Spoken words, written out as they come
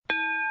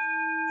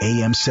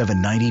AM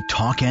 790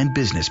 Talk and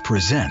Business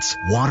presents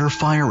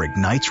WaterFire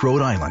Ignites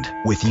Rhode Island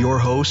with your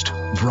host,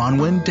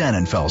 Bronwyn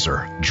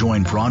Dannenfelser.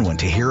 Join Bronwyn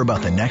to hear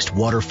about the next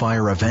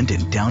WaterFire event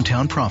in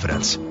downtown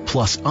Providence,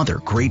 plus other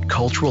great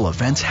cultural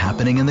events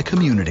happening in the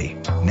community.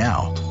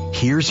 Now,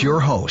 here's your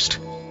host,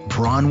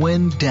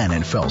 Bronwyn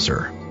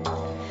Dannenfelser.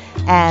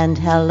 And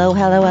hello,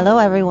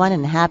 everyone,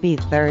 and happy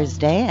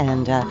Thursday.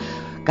 And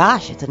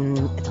gosh, it's a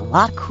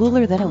lot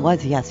cooler than it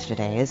was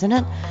yesterday, isn't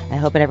it? I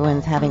hope that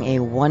everyone's having a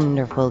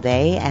wonderful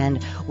day.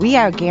 And we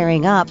are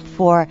gearing up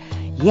for,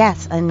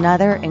 yes,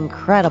 another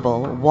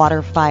incredible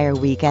WaterFire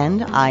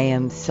weekend. I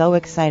am so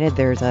excited.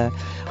 There's a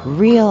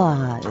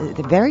real,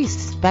 very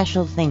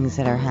special things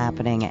that are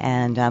happening.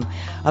 And,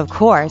 of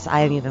course,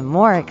 I am even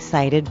more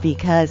excited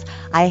because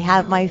I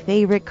have my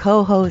favorite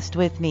co-host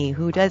with me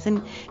who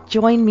doesn't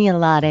join me a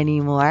lot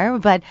anymore,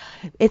 but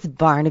it's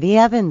Barnaby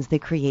Evans, the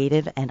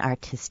creative and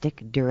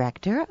artistic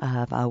director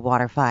of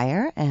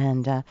WaterFire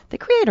and the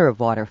creator of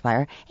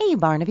WaterFire. Hey,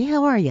 Barnaby,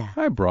 how are you?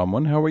 Hi,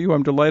 Bronwyn. How are you?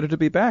 I'm delighted to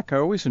be back. I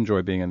always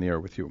enjoy being in the air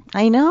with you.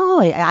 I know.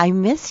 I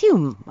miss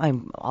you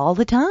all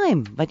the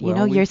time. But, you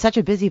know, you're such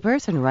a busy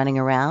person running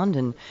around.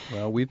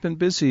 Well, we've been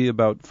busy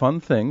about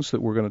fun things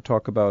that we're going to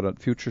talk about at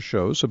future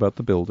shows about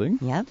the building.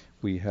 Yep.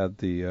 We had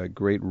the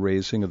great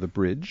raising of the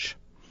bridge.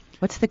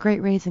 What's the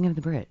great raising of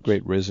the bridge?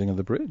 Great raising of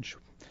the bridge,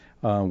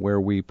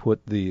 where we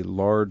put the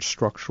large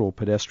structural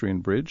pedestrian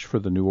bridge for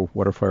the new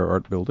WaterFire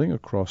Art Building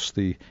across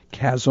the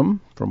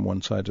chasm from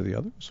one side to the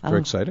other. It's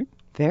very exciting.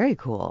 Very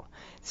cool.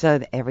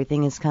 So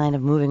everything is kind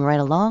of moving right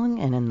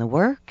along and in the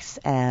works,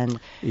 and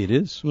it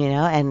is. You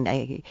know,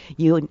 and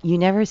you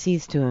never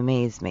cease to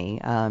amaze me,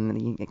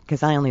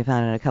 because I only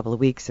found it a couple of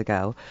weeks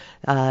ago,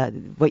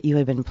 what you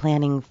had been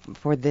planning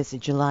for this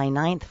July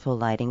 9th full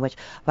lighting, which,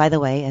 by the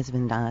way, has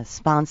been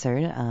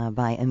sponsored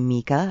by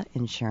Amica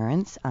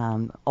Insurance,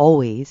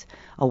 always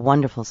a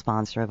wonderful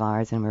sponsor of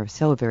ours, and we're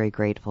so very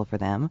grateful for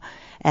them,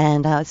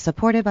 and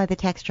supported by the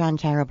Textron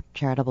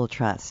Charitable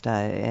Trust,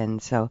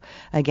 and so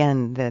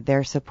again,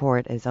 their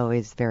support is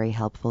always very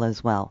helpful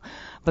as well.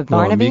 But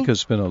Barnaby,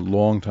 Amica's been a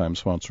long-time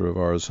sponsor of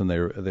ours, and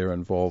they're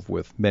involved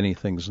with many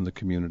things in the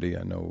community.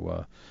 I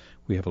know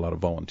we have a lot of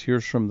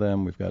volunteers from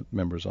them. We've got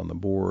members on the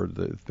board.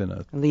 They've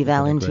been Lee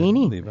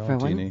Valentini, for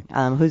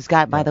one, who's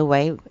got, by the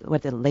way,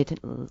 what the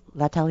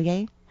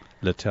L'Atelier?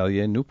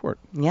 L'Atelier Newport.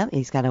 Yeah,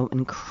 he's got an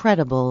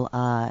incredible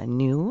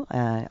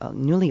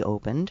newly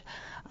opened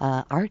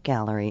art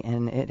gallery,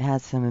 and it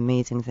has some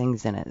amazing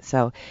things in it.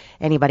 So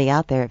anybody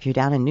out there, if you're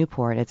down in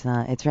Newport, it's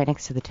right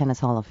next to the Tennis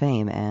Hall of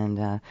Fame,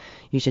 and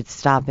you should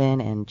stop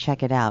in and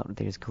check it out.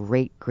 There's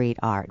great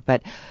art.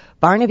 But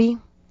Barnaby,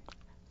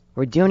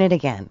 we're doing it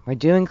again. We're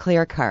doing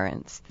Clear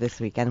Currents this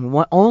weekend.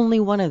 Only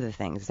one of the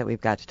things that we've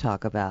got to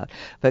talk about.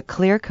 But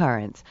Clear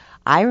Currents,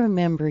 I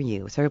remember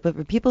you. So but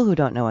for people who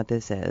don't know what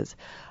this is,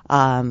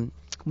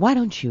 why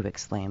don't you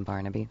explain,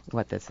 Barnaby,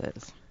 what this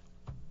is?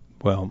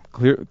 Well,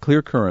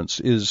 Clear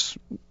Currents is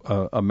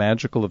a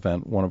magical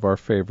event, one of our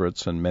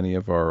favorites and many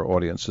of our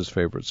audience's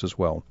favorites as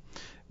well,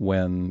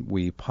 when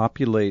we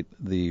populate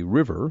the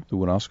river, the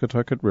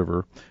Woonasquatucket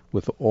River,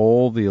 with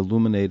all the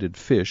illuminated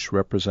fish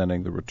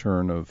representing the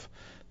return of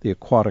the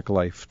aquatic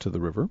life to the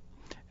river.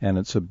 And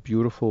it's a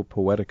beautiful,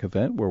 poetic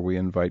event where we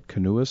invite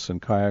canoeists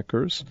and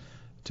kayakers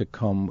to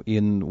come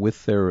in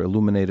with their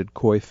illuminated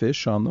koi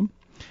fish on them,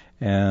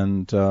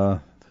 and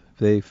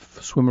they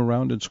swim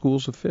around in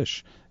schools of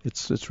fish.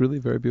 It's really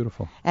very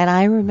beautiful. And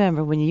I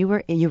remember when you were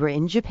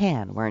in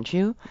Japan, weren't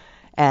you?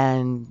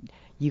 And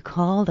you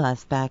called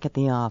us back at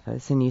the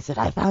office and you said,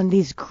 I found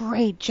these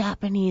great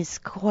Japanese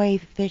koi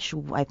fish.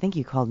 I think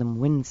you called them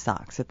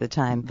windsocks at the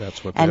time.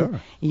 That's what they are.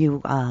 And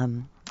you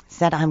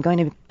said, I'm going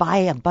to buy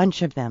a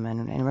bunch of them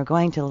and we're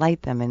going to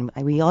light them. And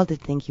we all did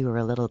think you were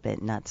a little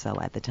bit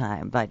nutso at the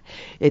time. But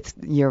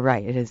you're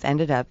right. It has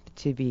ended up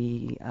to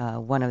be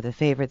one of the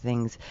favorite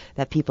things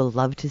that people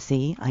love to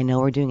see. I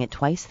know we're doing it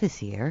twice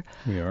this year.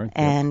 We are.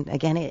 And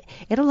again,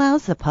 it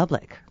allows the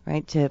public,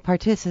 right, to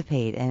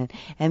participate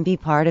and be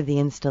part of the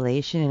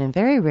installation. And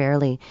very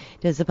rarely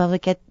does the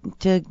public get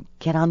to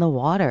get on the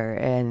water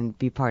and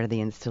be part of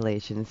the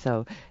installation.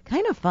 So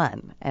kind of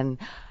fun. And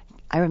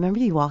I remember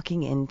you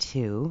walking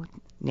into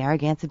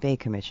Narragansett Bay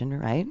Commission,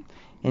 right?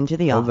 Into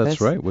the office. Oh, that's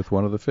right, with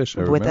one of the fish,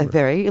 I with remember. A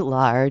very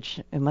large,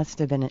 it must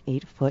have been an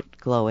 8-foot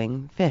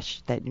glowing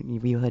fish that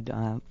you had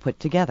put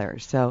together.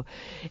 So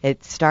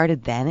it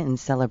started then in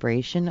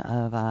celebration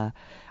of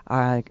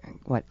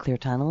clear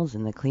tunnels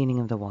and the cleaning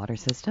of the water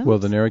system. Well,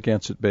 the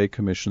Narragansett Bay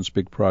Commission's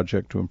big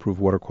project to improve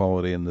water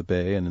quality in the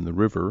bay and in the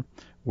river,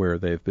 where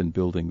they've been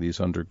building these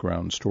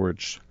underground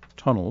storage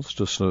tunnels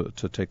just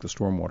to take the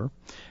stormwater.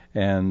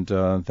 And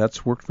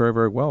that's worked very,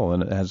 very well,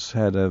 and it has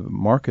had a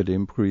marked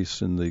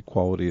increase in the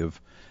quality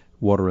of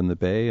water in the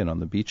bay and on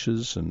the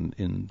beaches and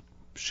in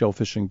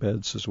shellfishing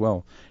beds as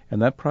well.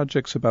 And that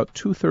project's about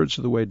 2/3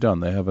 of the way done.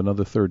 They have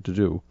another third to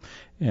do.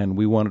 And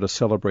we wanted to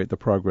celebrate the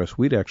progress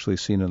we'd actually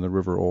seen in the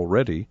river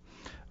already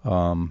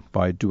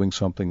by doing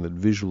something that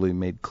visually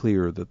made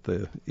clear that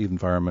the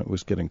environment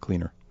was getting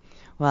cleaner.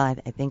 Well,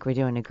 I think we're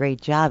doing a great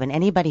job, and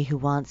anybody who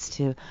wants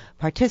to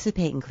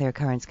participate in Clear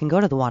Currents can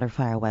go to the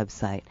WaterFire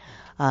website,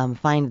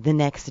 find the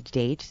next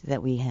date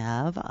that we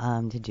have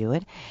to do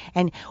it.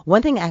 And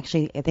one thing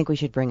actually I think we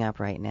should bring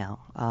up right now,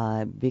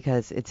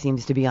 because it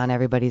seems to be on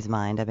everybody's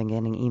mind. I've been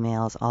getting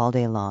emails all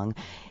day long.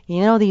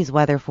 You know, these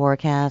weather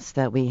forecasts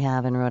that we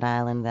have in Rhode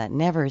Island that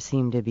never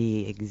seem to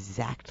be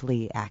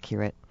exactly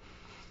accurate.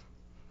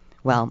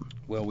 Well,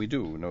 we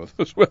do know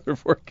those weather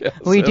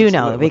forecasts. We do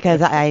know,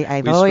 because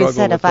I've always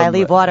said if I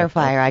leave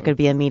WaterFire, I could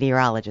be a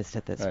meteorologist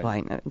at this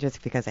point,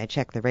 just because I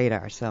check the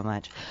radar so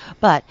much.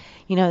 But,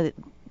 you know,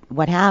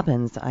 what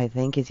happens, I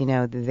think, is, you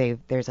know,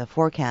 there's a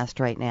forecast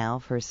right now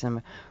for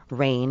some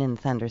rain and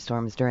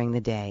thunderstorms during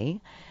the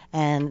day,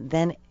 and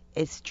then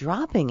it's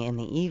dropping in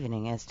the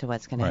evening as to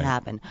what's going to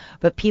happen.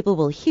 But people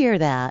will hear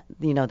that,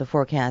 you know, the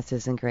forecast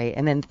isn't great,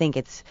 and then think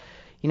it's,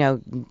 you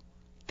know,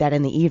 that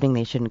in the evening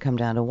they shouldn't come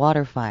down to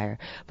WaterFire.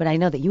 But I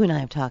know that you and I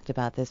have talked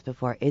about this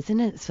before.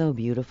 Isn't it so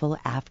beautiful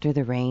after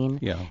the rain?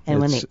 Yeah. And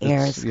when the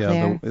air is clear?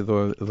 Yeah,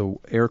 the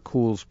air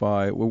cools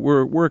by.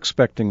 We're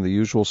expecting the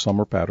usual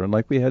summer pattern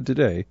like we had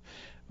today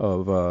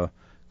of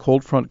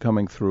cold front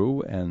coming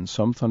through and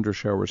some thunder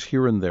showers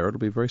here and there. It'll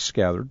be very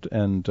scattered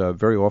and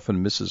very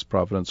often misses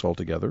Providence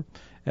altogether,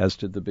 as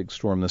did the big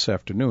storm this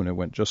afternoon. It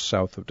went just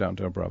south of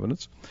downtown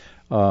Providence.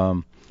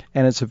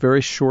 And it's a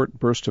very short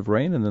burst of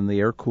rain, and then the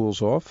air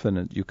cools off,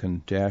 and you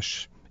can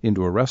dash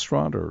into a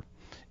restaurant or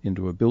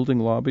into a building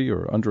lobby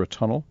or under a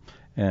tunnel,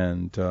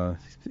 and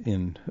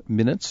in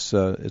minutes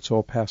it's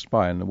all passed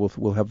by. And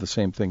we'll have the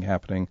same thing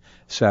happening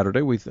Saturday.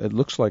 It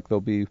looks like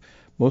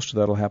most of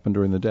that will happen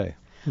during the day.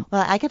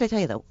 Well, I got to tell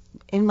you, though,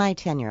 in my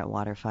tenure at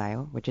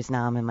WaterFire, which is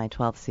now I'm in my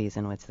 12th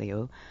season with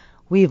you,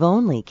 we've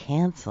only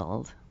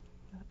canceled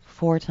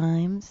 4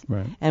 times.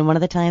 Right. And one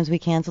of the times we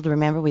canceled,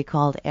 remember, we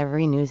called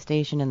every news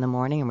station in the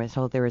morning and we were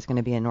told there was going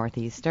to be a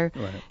northeaster.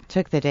 Right.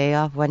 Took the day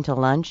off, went to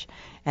lunch,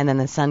 and then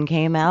the sun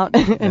came out,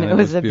 and it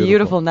was a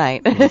beautiful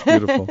night. It was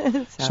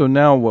beautiful. So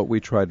now what we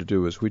try to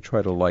do is we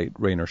try to light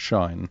rain or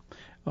shine,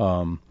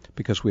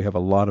 because we have a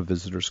lot of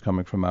visitors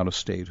coming from out of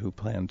state who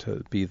plan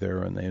to be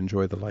there and they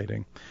enjoy the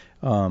lighting.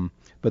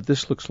 But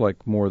this looks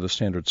like more the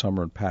standard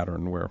summer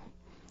pattern where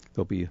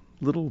there'll be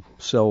little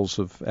cells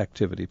of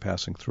activity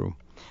passing through.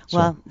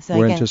 So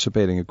we're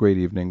anticipating a great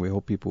evening. We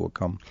hope people will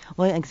come.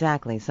 Well,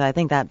 exactly. So I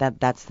think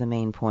that's the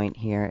main point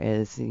here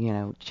is, you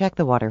know, check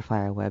the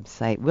WaterFire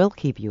website. We'll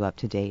keep you up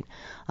to date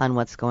on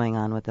what's going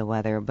on with the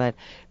weather, but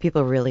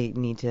people really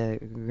need to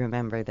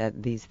remember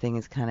that these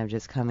things kind of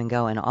just come and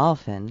go. And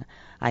often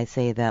I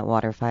say that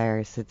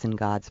WaterFire sits in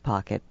God's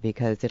pocket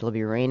because it'll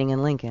be raining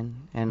in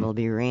Lincoln and it'll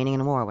be raining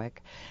in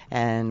Warwick,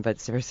 but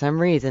for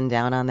some reason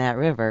down on that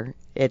river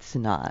it's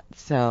not.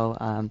 So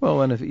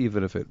well, and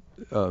even if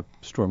a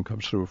storm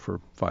comes through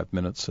for 5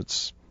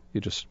 minutes,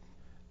 you just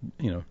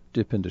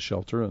dip into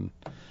shelter and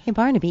hey,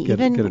 Barnaby, get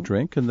a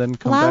drink and then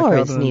come back out and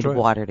enjoy. Flowers need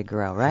water to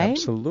grow, right?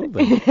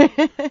 Absolutely.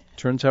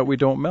 Turns out we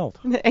don't melt.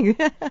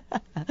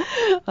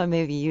 Well,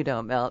 maybe you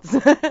don't melt.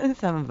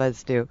 Some of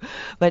us do.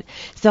 But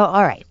so,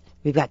 all right,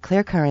 we've got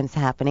Clear Currents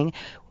happening.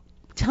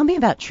 Tell me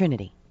about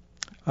Trinity.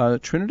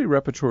 Trinity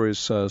Repertory's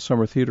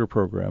summer theater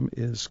program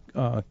is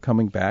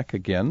coming back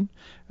again.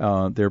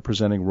 They're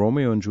presenting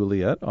Romeo and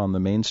Juliet on the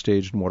main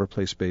stage in Water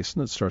Place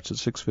Basin. It starts at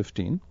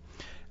 6:15.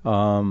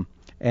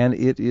 And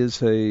it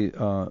is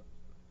a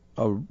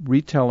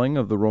retelling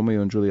of the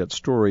Romeo and Juliet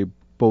story,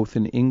 both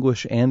in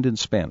English and in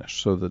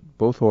Spanish, so that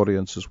both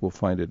audiences will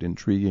find it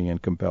intriguing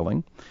and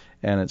compelling.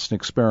 And it's an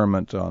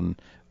experiment on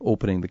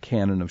opening the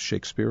canon of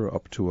Shakespeare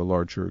up to a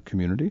larger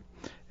community.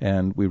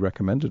 And we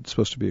recommend it. It's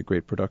supposed to be a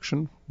great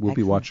production. We'll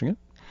be watching it.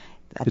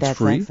 It's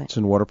free. Excellent. It's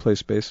in Water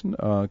Place Basin,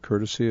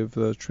 courtesy of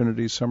the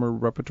Trinity Summer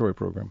Repertory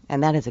Program.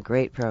 And that is a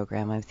great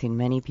program. I've seen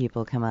many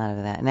people come out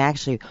of that. And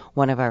actually,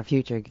 one of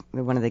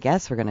the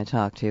guests we're going to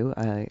talk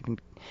to,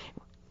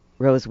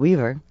 Rose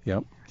Weaver.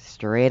 Yep.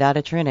 Straight out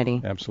of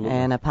Trinity. Absolutely.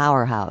 And a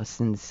powerhouse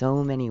in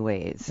so many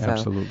ways. So,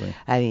 absolutely.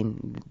 I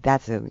mean,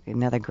 that's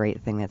another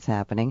great thing that's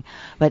happening.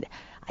 But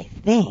I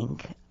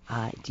think,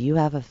 do you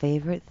have a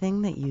favorite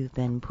thing that you've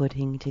been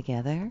putting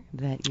together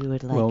that you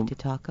would like to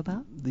talk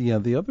about?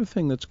 The other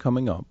thing that's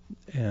coming up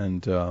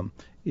and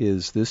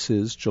is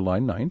July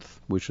 9th,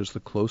 which is the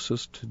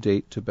closest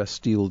date to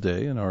Bastille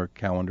Day in our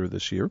calendar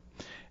this year.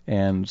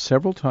 And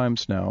several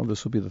times now,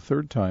 this will be the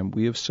third time,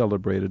 we have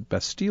celebrated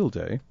Bastille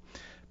Day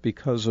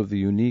because of the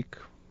unique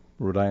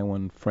Rhode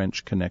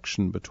Island-French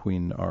connection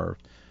between our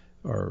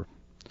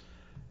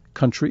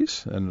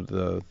countries and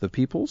the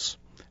peoples.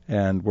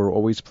 And we're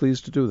always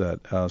pleased to do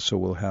that. So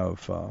we'll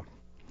have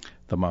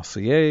the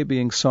Marseillaise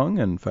being sung.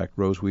 In fact,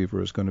 Rose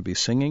Weaver is going to be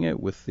singing it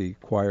with the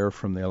choir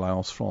from the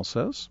Alliance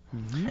Française,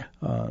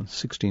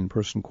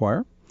 16-person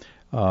choir.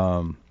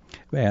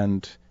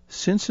 And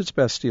since it's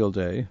Bastille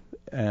Day,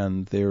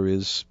 and there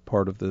is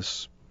part of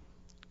this,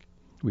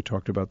 we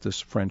talked about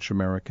this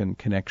French-American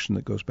connection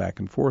that goes back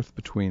and forth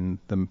between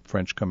the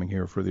French coming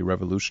here for the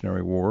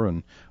Revolutionary War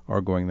and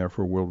our going there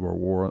for World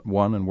War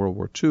I and World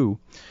War II.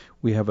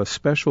 We have a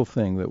special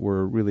thing that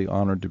we're really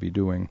honored to be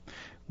doing.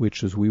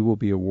 which is we will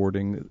be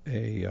awarding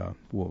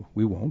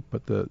we won't,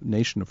 but the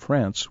nation of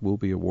France will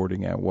be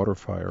awarding at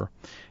WaterFire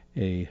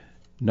a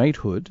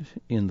knighthood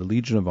in the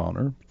Legion of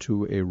Honor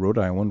to a Rhode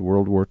Island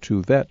World War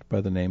II vet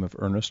by the name of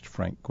Ernest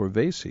Frank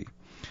Corvesi.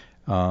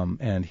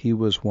 And he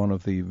was one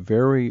of the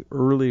very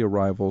early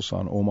arrivals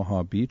on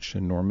Omaha Beach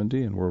in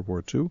Normandy in World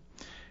War II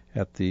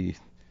at the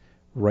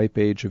ripe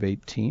age of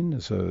 18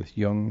 as a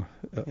young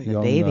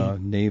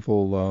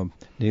naval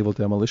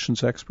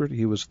demolitions expert.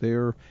 He was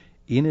there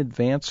in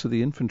advance of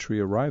the infantry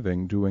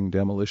arriving, doing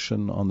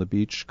demolition on the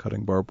beach,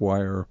 cutting barbed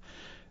wire,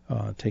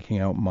 taking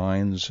out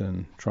mines,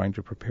 and trying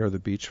to prepare the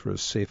beach for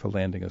as safe a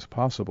landing as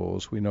possible.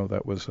 As we know,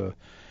 that was a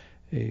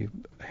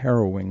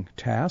harrowing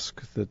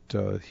task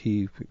that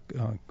he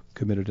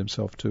committed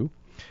himself to,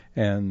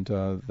 and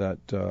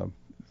that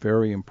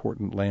very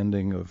important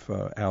landing of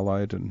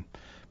Allied and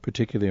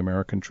particularly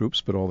American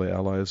troops, but all the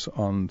Allies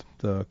on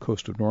the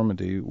coast of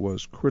Normandy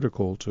was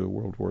critical to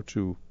World War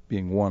II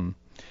being won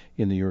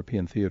in the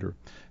European theater.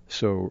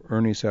 So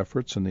Ernie's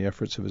efforts and the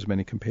efforts of his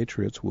many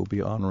compatriots will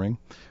be honoring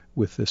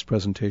with this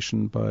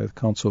presentation by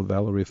Consul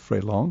Valérie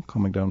Frelon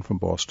coming down from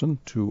Boston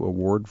to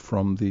award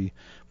from the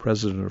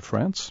President of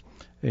France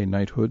a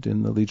knighthood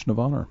in the Legion of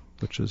Honor,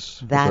 which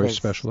is a very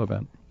special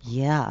event.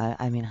 Yeah,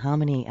 I mean, how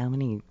many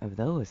of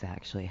those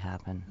actually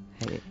happen?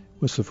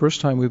 It's the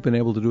first time we've been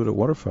able to do it at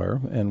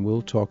WaterFire, and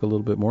we'll talk a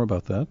little bit more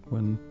about that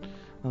when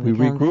we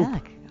come regroup.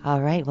 Back. All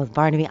right. Well,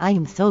 Barnaby, I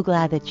am so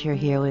glad that you're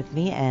here with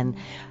me, and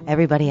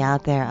everybody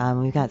out there.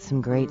 We've got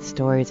some great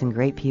stories and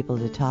great people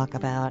to talk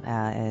about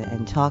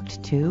and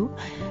talked to.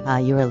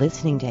 You are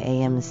listening to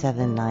AM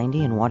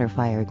 790 and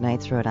WaterFire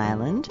Ignites Rhode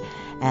Island,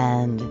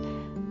 and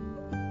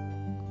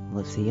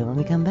we'll see you when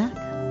we come back.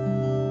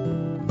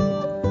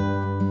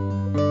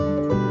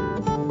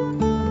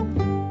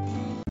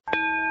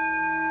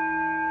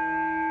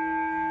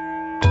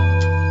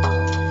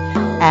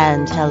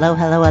 And hello,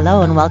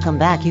 and welcome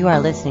back. You are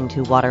listening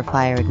to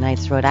WaterFire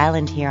Ignites Rhode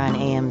Island here on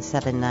AM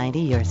 790,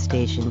 your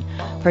station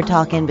for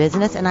talk and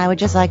business. And I would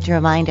just like to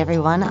remind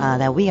everyone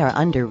that we are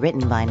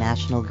underwritten by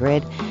National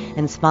Grid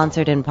and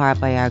sponsored in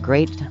part by our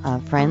great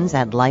friends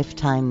at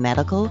Lifetime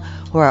Medical,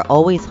 who are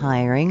always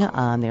hiring.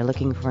 They're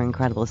looking for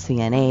incredible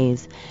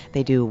CNAs.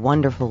 They do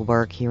wonderful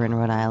work here in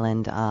Rhode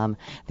Island.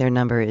 Their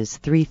number is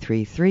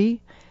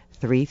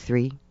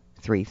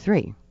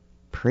 333-3333.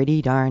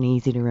 Pretty darn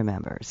easy to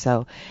remember.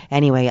 So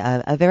anyway,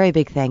 a very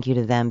big thank you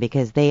to them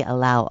because they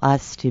allow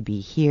us to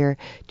be here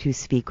to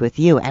speak with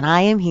you. And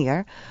I am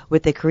here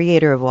with the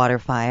creator of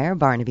WaterFire,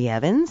 Barnaby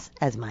Evans,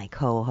 as my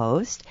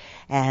co-host.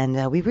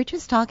 And we were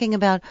just talking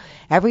about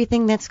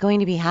everything that's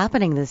going to be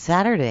happening this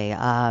Saturday.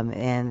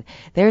 And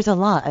there's a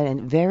lot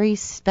and very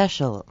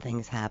special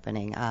things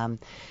happening. And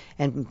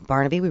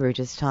Barnaby, we were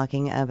just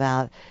talking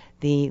about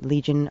the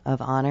Legion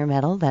of Honor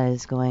medal that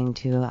is going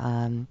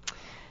to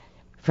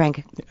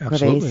Frank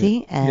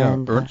Corvesi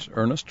and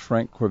Ernest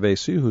Frank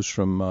Corvesi, who's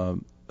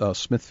from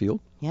Smithfield,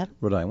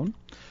 Rhode Island,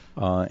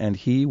 and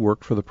he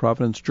worked for the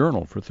Providence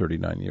Journal for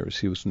 39 years.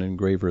 He was an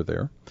engraver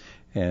there,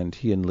 and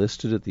he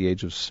enlisted at the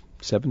age of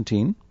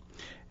 17.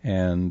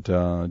 And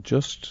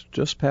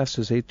just past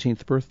his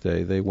 18th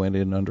birthday, they went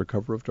in under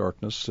cover of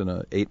darkness in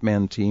an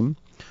 8-man team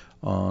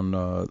on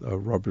a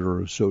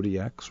rubber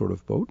Zodiac sort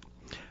of boat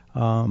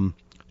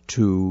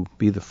to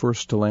be the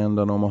first to land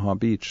on Omaha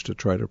Beach to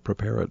try to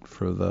prepare it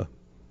for the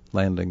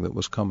landing that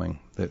was coming.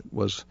 That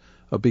was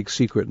a big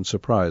secret and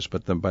surprise,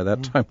 but then by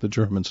that time the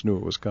Germans knew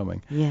it was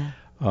coming. Yeah.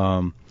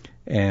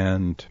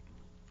 And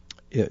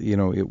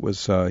it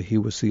was he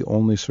was the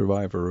only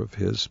survivor of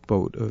his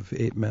boat of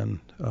 8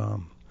 men.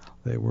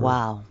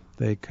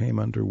 They came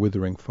under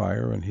withering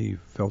fire, and he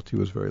felt he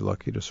was very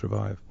lucky to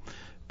survive.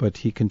 But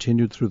he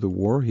continued through the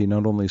war. He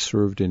not only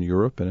served in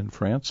Europe and in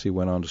France, he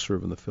went on to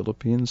serve in the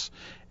Philippines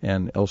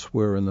and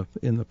elsewhere in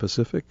the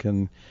Pacific,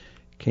 and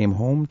came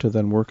home to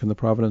then work in the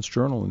Providence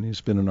Journal, and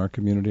he's been in our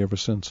community ever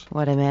since.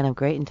 What a man of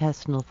great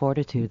intestinal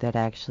fortitude that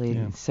actually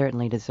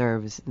certainly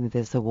deserves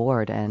this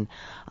award. And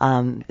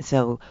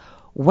so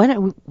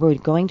when we're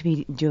going to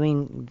be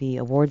doing the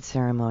award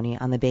ceremony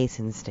on the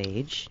Basin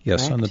stage.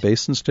 Yes, correct? On the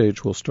Basin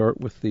stage we'll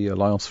start with the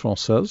Alliance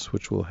Française,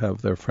 which will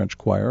have their French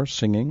choir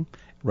singing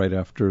right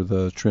after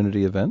the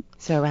Trinity event.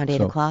 So around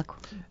 8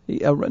 o'clock?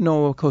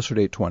 No, closer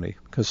to 8:20,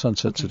 because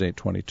sunset's at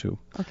 8:22.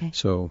 Okay.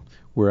 So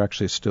we're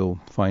actually still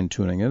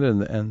fine-tuning it,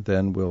 and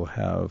then we'll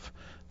have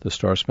the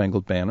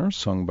Star-Spangled Banner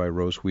sung by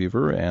Rose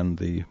Weaver and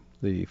the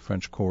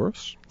French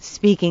chorus.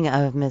 Speaking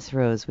of Miss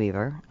Rose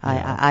Weaver,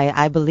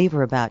 I believe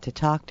we're about to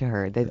talk to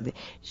her.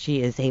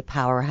 She is a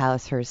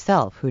powerhouse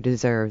herself who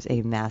deserves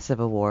a massive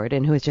award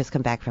and who has just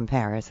come back from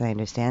Paris, I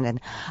understand.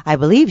 And I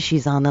believe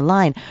she's on the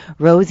line.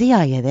 Rosie,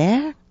 are you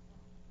there?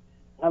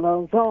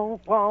 Yes.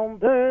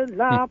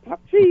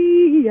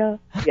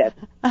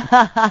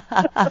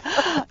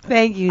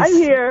 Thank you. I'm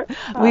here.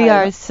 We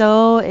are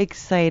so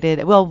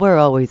excited. Well, we're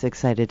always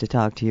excited to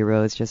talk to you,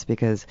 Rose, just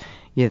because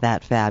you're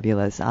that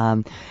fabulous.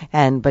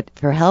 But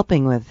for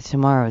helping with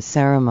tomorrow's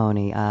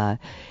ceremony,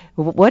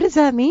 what does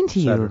that mean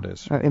to you?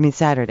 Saturday's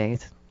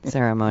Saturday's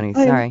ceremony.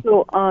 I Sorry. am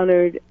so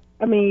honored.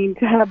 I mean,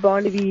 to have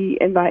Barnaby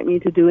invite me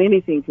to do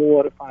anything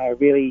for WaterFire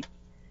really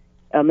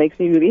makes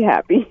me really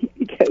happy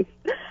because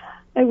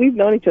we've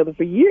known each other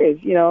for years,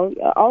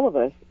 all of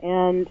us.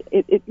 And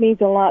it means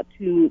a lot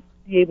to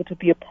be able to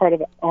be a part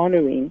of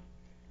honoring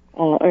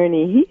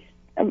Ernie. He's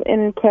an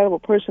incredible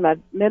person.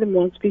 I've met him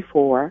once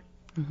before,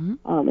 and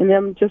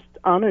I'm just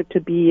honored to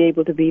be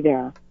able to be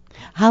there.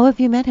 How have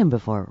you met him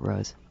before,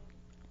 Rose?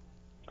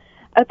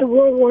 At the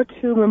World War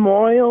II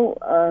Memorial,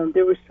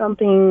 there was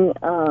something,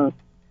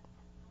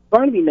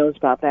 Barnaby knows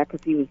about that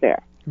because he was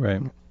there.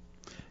 Right.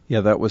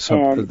 Yeah, that was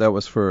that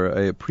was for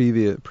a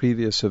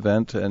previous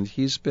event, and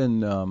he's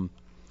been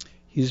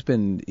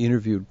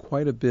interviewed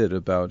quite a bit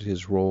about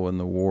his role in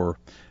the war.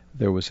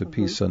 There was a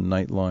piece on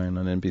Nightline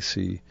on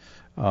NBC.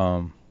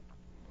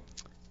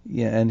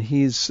 And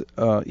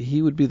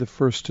he would be the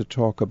first to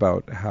talk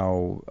about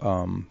how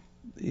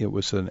it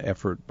was an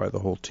effort by the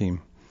whole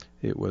team.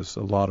 It was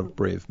a lot of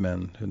brave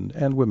men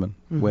and women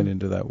went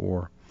into that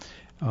war,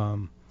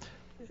 by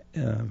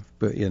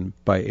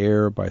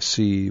air, by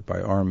sea,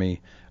 by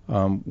army.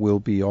 We'll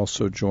be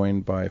also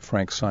joined by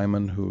Frank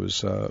Simon, who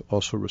has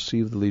also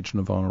received the Legion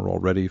of Honor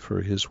already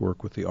for his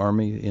work with the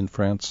army in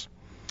France.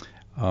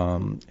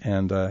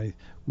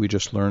 We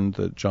just learned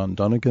that John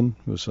Dunnigan,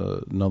 who's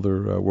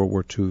another World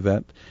War II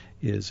vet,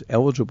 is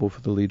eligible for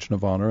the Legion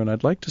of Honor. And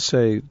I'd like to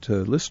say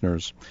to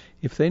listeners,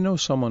 if they know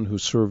someone who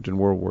served in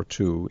World War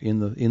II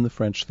in the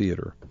French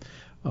theater,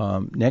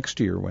 next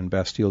year when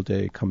Bastille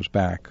Day comes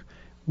back,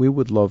 we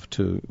would love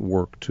to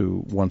work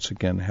to once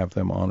again have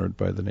them honored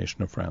by the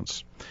nation of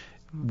France.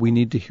 We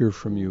need to hear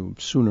from you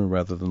sooner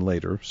rather than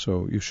later,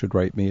 so you should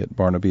write me at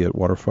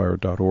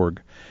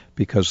barnaby@waterfire.org,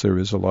 because there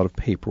is a lot of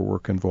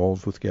paperwork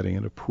involved with getting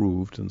it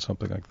approved and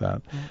something like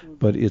that.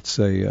 But it's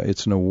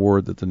an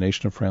award that the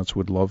nation of France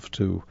would love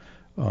to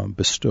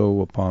bestow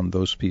upon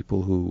those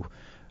people who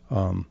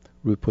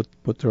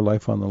put their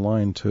life on the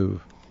line to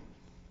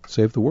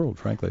save the world,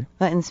 frankly.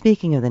 And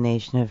speaking of the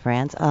nation of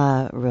France,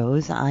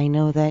 Rose, I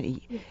know that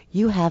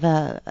you have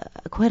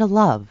quite a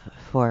love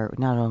for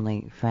not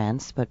only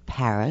France but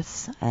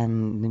Paris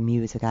and the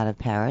music out of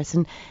Paris.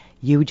 And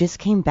you just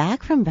came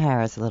back from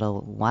Paris a little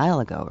while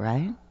ago,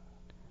 right?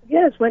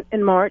 Yes, went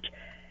in March,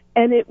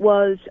 and it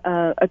was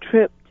a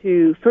trip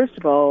to, first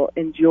of all,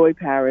 enjoy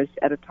Paris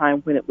at a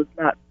time when it was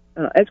not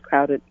as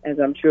crowded as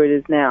I'm sure it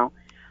is now,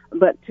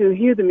 but to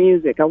hear the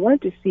music. I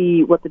wanted to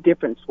see what the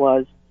difference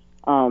was.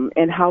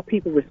 And how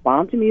people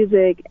respond to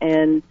music.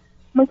 And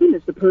my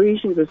goodness, the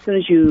Parisians, as soon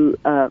as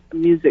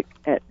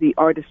the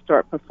artists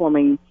start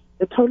performing,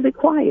 they're totally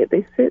quiet.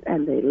 They sit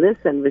and they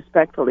listen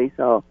respectfully.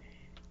 So,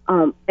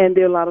 and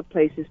there are a lot of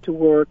places to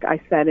work. I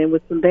sat in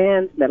with some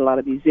bands, met a lot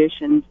of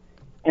musicians,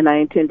 and I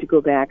intend to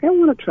go back. I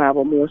want to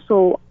travel more.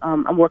 So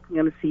I'm working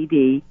on a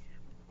CD,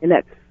 and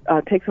that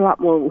takes a lot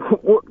more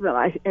work than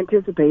I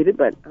anticipated,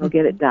 but I'll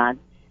get it done.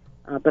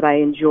 But I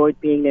enjoyed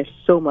being there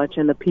so much,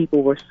 and the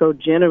people were so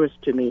generous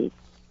to me.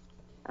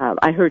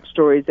 I heard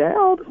stories that,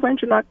 the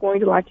French are not going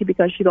to like you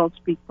because you don't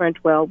speak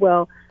French well.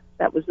 Well,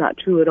 that was not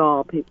true at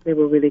all. They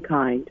were really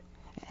kind.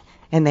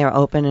 And they were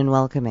open and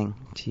welcoming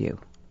to you.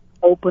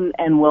 Open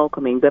and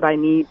welcoming. But I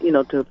need,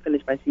 to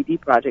finish my CD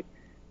project,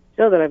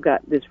 so that I've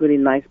got this really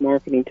nice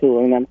marketing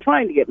tool. And I'm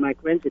trying to get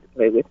Mike Renzi to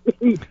play with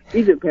me.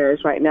 He's in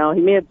Paris right now.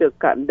 He may have just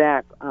gotten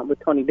back with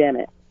Tony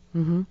Bennett.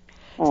 Mm-hmm.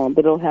 But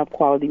it'll have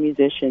quality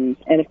musicians.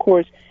 And, of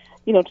course,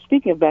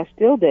 speaking of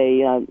Bastille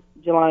Day,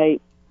 July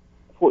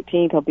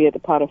 14th, I'll be at the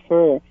Pot of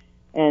Fur,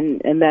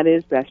 and that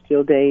is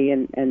Bastille Day,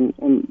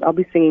 and I'll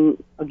be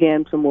singing,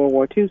 again, some World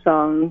War II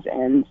songs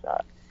and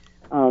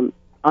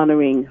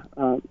honoring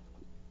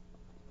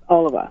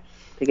all of us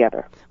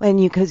together.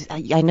 Because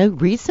I know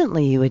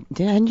recently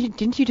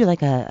didn't you do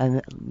like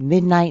a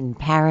midnight in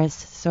Paris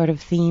sort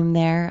of theme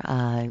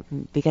there?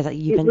 Because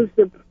you've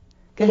been...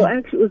 Well,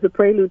 actually, it was the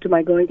prelude to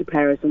my going to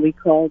Paris, and we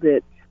called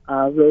it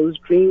Rose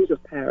Dreams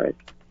of Paris.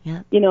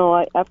 Yeah.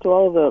 After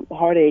all the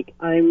heartache,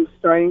 I'm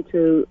starting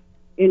to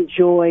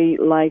enjoy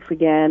life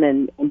again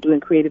and doing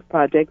creative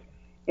projects.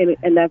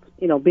 And that's,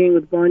 being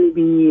with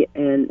Barnaby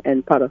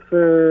and Pot of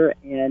Fur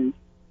and,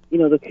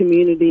 the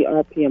community,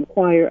 RPM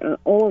choir, and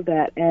all of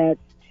that adds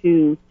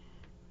to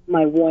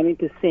my wanting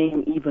to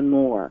sing even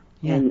more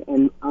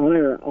and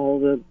honor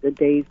all the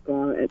days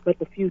gone, but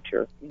the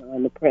future,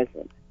 and the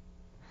present.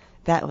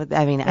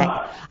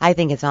 I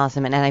think it's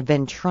awesome, and I've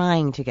been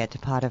trying to get to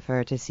Pot of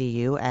Fur to see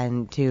you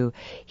and to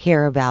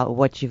hear about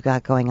what you've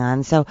got going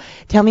on. So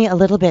tell me a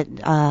little bit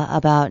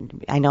about,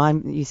 I know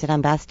you said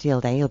on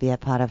Bastille Day you'll be at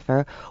Pot of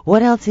Fur.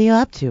 What else are you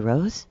up to,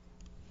 Rose?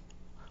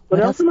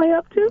 What else am I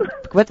up to?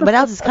 What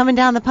else is coming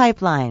down the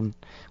pipeline?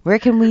 Where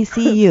can we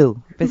see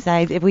you,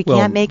 besides if we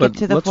can't make it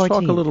to the 14th? Let's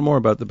talk a little more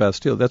about the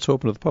Bastille. That's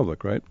open to the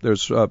public, right?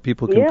 There's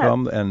people can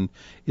come, and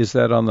is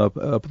that on the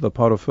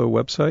Pot of Fur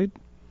website?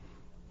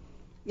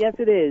 Yes,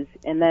 it is,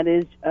 and that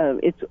is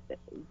it's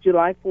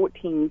July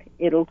 14th.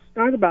 It'll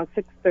start about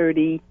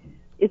 6:30.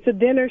 It's a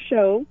dinner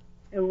show,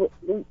 and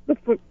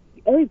the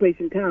only place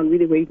in town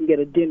really where you can get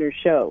a dinner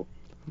show,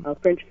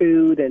 French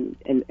food and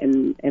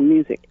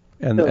music.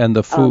 And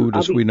the food,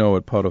 as we know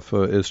at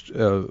Potiphar, is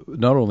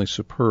not only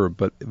superb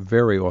but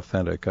very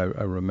authentic. I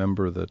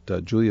remember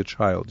that Julia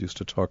Child used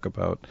to talk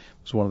about it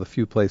was one of the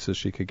few places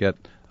she could get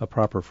a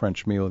proper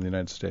French meal in the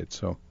United States.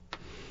 So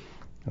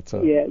that's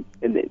yes,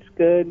 and it's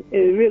good. It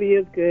really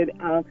is good.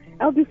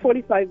 I'll do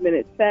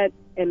 45-minute set,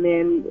 and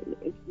then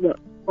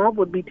Bob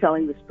would be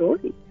telling the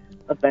story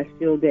of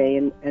Bastille Day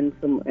and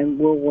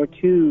World War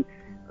II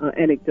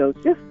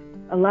anecdotes. Just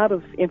a lot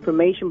of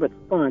information, but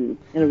fun,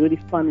 in a really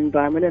fun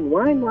environment. And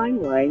wine.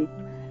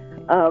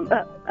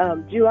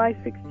 July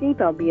 16th,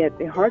 I'll be at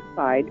the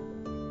Hearthside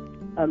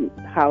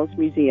House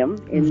Museum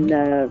in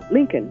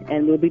Lincoln,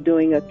 and we'll be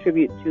doing a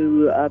tribute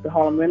to the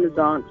Harlem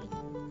Renaissance.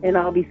 And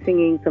I'll be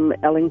singing some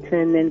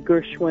Ellington and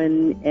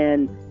Gershwin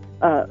and,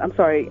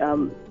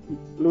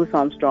 Louis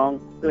Armstrong,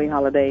 Billie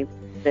Holiday,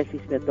 Bessie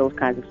Smith, those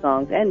kinds of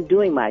songs, and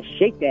doing my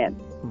shake dance.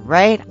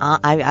 Right?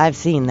 I've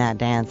seen that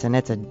dance, and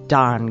it's a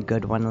darn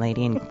good one,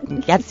 lady,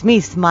 and gets me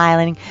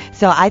smiling.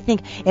 So I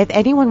think if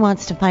anyone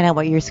wants to find out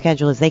what your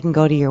schedule is, they can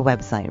go to your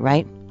website,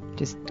 right?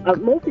 Just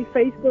mostly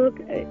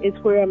Facebook is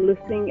where I'm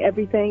listing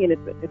everything, and if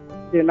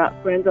they're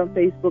not friends on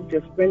Facebook,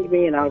 just friend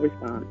me and I'll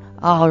respond.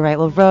 All right.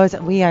 Well, Rose,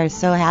 we are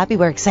so happy.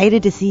 We're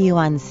excited to see you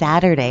on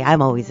Saturday.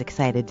 I'm always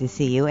excited to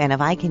see you. And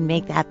if I can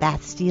make that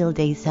Bastille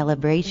Day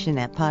celebration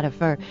at Pot of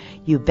Fur,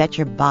 you bet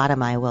your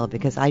bottom I will,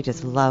 because I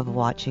just love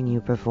watching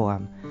you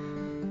perform.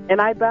 And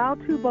I bow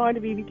to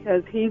Barnaby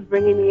because he's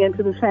bringing me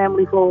into the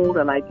family fold,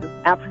 and I just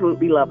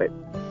absolutely love it.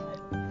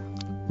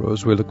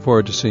 Rose, we look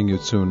forward to seeing you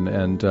soon,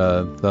 and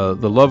the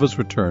love has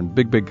returned.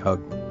 Big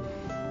hug.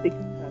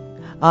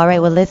 All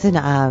right, well, listen,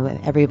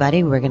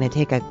 everybody, we're going to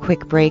take a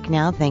quick break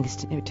now,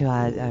 thanks to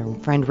our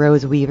friend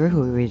Rose Weaver,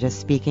 who we were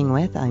just speaking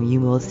with. You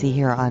will see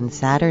her on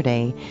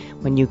Saturday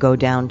when you go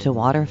down to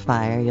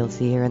WaterFire. You'll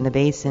see her in the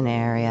Basin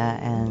area,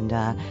 and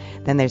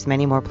then there's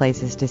many more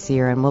places to see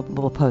her, and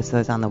we'll post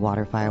those on the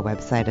WaterFire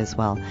website as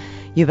well.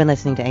 You've been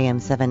listening to AM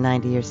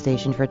 790, your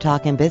station for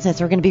talk and business.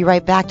 We're going to be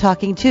right back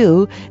talking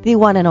to the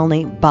one and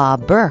only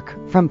Bob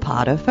Burke from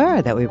Pot of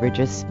Fur that we were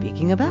just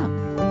speaking about.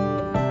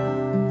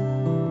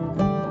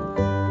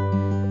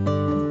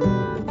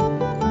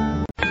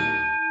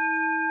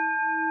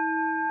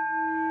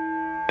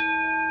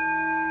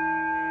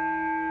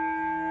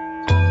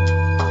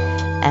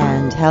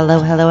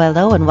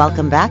 Hello, and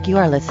welcome back. You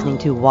are listening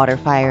to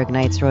WaterFire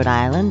Ignites Rhode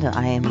Island.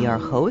 I am your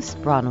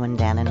host, Bronwyn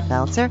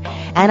Dannenfelser,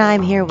 and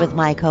I'm here with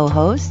my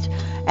co-host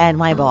and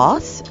my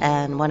boss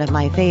and one of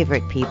my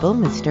favorite people,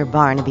 Mr.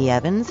 Barnaby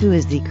Evans, who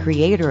is the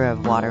creator of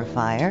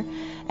WaterFire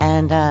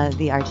and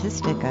the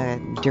artistic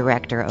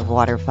director of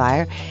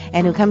WaterFire,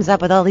 and who comes up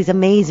with all these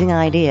amazing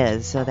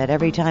ideas so that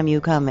every time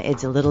you come,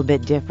 it's a little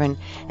bit different,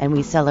 and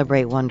we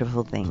celebrate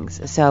wonderful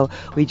things. So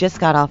we just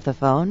got off the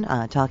phone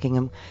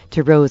talking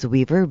to Rose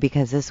Weaver,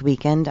 because this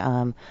weekend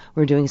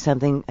we're doing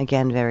something,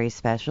 again, very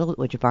special,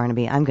 which,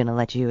 Barnaby, I'm going to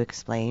let you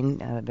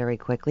explain very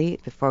quickly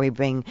before we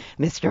bring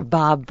Mr.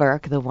 Bob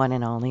Burke, the one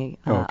and only,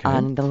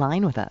 on the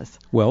line with us.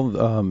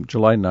 Well,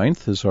 July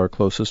 9th is our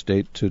closest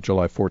date to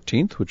July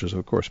 14th, which is,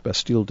 of course,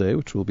 Bastille Day,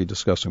 which we'll be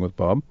discussing with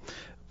Bob.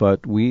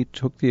 But we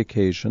took the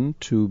occasion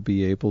to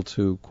be able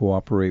to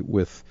cooperate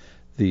with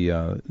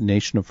the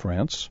nation of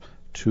France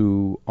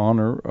to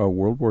honor a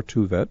World War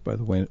II vet by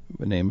the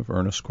name of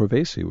Ernest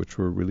Corvaisi, which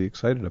we're really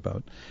excited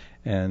about.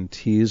 And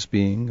he is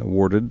being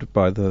awarded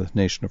by the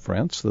nation of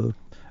France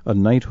a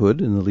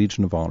knighthood in the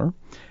Legion of Honor,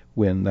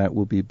 when that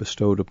will be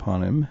bestowed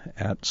upon him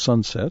at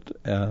sunset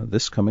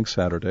this coming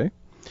Saturday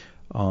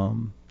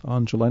on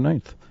July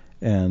 9th.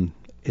 And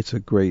it's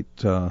a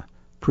great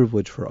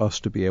privilege for us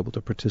to be able to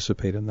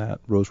participate in that.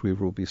 Rose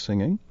Weaver will be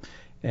singing,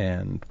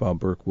 and Bob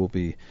Burke will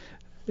be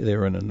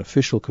there in an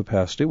official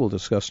capacity. We'll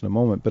discuss in a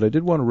moment. But I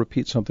did want to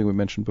repeat something we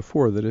mentioned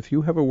before, that if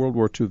you have a World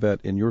War II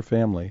vet in your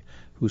family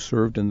who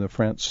served in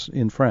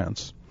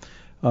France,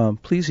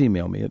 please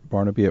email me at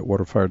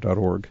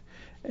barnaby@waterfire.org,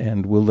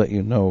 and we'll let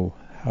you know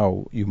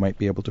how you might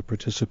be able to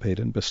participate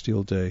in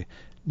Bastille Day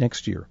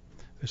next year.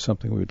 It's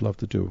something we'd love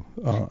to do.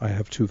 I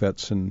have two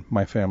vets in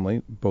my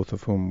family, both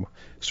of whom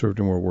served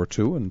in World War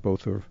II, and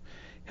both are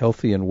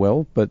healthy and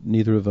well, but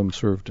neither of them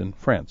served in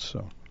France.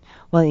 So,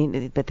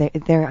 well, but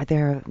there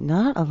are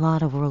not a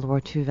lot of World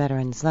War II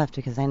veterans left,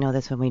 because I know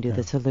this when we do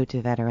the salute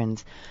to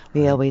veterans.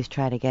 We always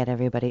try to get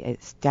everybody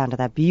down to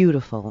that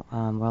beautiful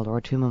World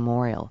War II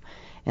memorial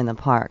in the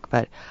park.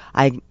 But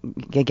I'm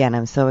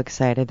so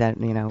excited that,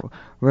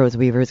 Rose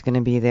Weaver's going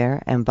to be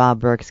there and Bob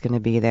Burke's going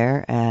to be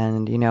there.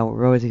 And,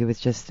 Rosie was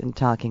just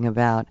talking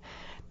about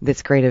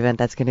this great event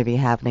that's going to be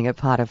happening at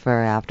Pot of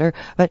Fur after.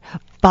 But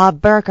Bob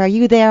Burke, are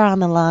you there on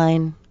the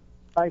line?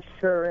 I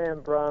sure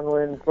am,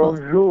 Bronwyn.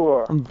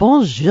 Bonjour.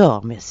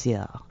 Bonjour,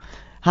 monsieur.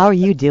 How are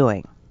you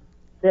doing?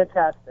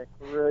 Fantastic.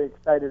 We're really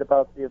excited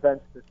about the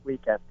events this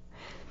weekend.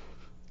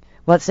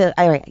 Well, so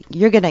all right,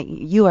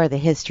 you are the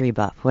history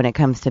buff when it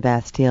comes to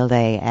Bastille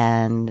Day,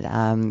 and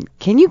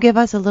can you give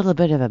us a little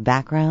bit of a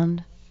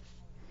background?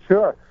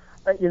 Sure.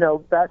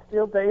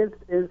 Bastille Day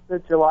is the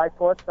July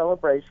 4th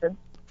celebration.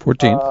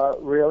 14th.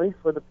 Really,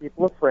 for the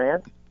people of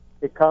France.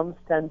 It comes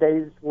 10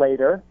 days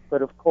later,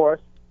 but of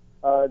course,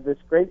 this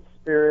great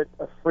spirit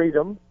of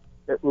freedom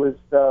that was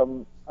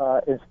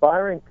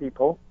inspiring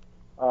people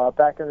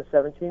back in the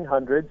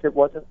 1700s. It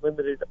wasn't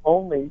limited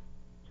only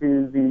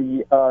to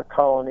the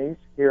colonies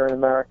here in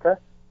America.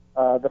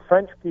 The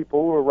French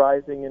people were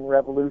rising in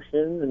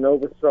revolution and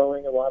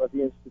overthrowing a lot of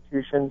the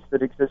institutions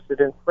that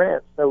existed in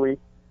France. So we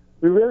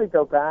really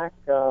go back,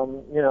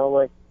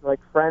 like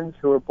friends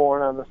who were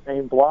born on the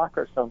same block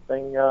or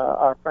something.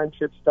 Our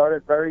friendship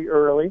started very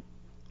early,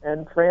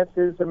 and France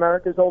is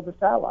America's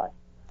oldest ally.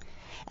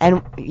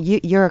 And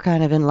you're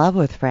kind of in love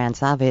with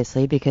France,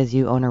 obviously, because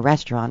you own a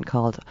restaurant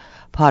called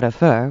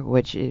WaterFire,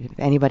 which, if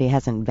anybody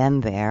hasn't been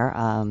there,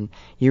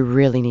 you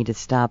really need to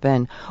stop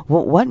in.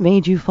 What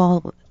made you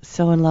fall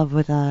so in love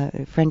with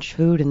French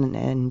food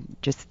and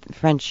just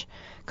French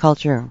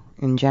culture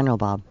in general,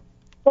 Bob?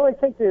 Well, I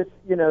think there's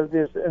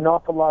an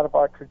awful lot of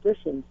our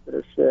traditions that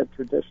are shared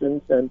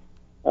traditions, and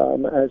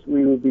as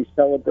we will be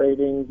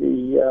celebrating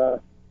the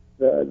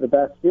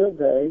Bastille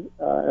Day,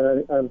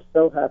 and I'm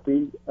so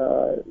happy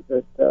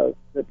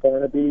that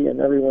Barnaby and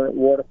everyone at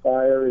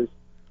WaterFire is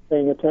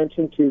paying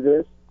attention to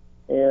this.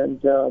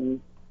 And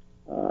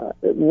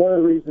one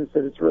of the reasons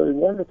that it's really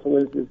wonderful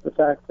is the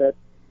fact that,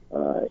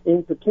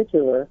 in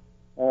particular,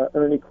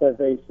 Ernie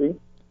Corvesi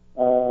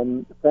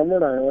from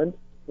Rhode Island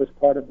was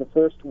part of the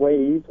first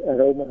wave at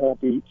Omaha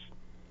Beach,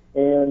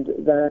 and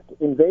that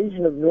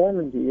invasion of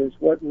Normandy is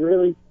what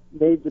really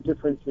made the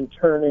difference in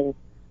turning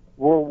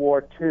World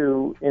War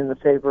II in the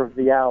favor of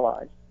the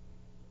Allies.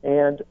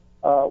 And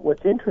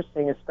what's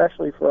interesting,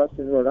 especially for us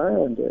in Rhode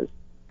Island, is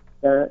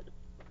that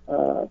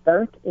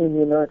back in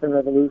the American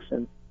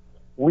Revolution,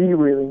 we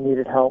really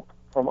needed help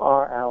from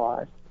our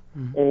allies.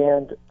 Mm-hmm.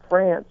 And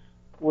France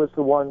was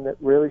the one that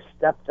really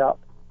stepped up,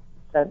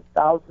 sent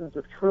thousands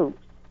of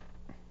troops,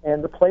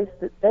 and the place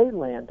that they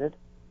landed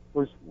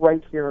was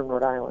right here in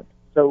Rhode Island.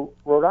 So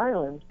Rhode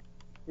Island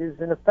is,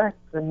 in effect,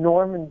 the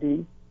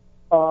Normandy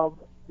of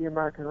the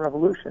American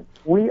Revolution.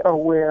 We are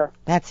where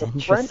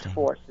the French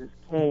forces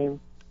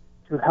came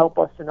to help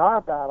us in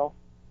our battle,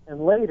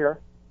 and later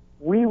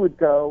we would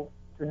go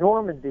to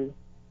Normandy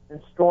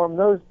and storm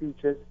those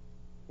beaches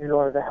in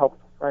order to help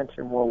the French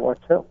in World War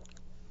II.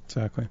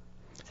 Exactly.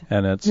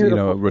 And it's,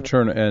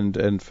 return, and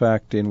in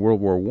fact, in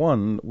World War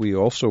I, we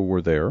also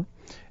were there,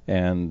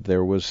 and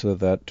there was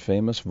that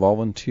famous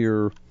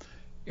volunteer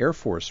Air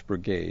Force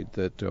brigade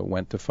that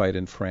went to fight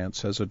in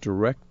France as a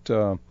direct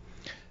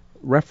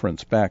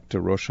reference back to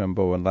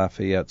Rochambeau and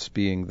Lafayette's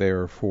being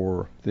there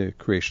for the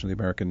creation of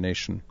the American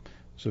nation.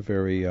 It's a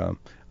very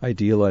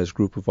idealized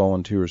group of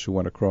volunteers who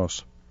went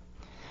across.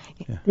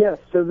 Yeah. Yes,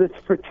 so this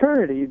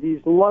fraternity,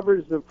 these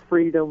lovers of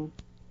freedom,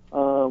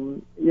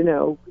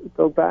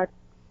 go back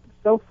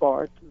so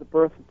far to the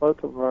birth of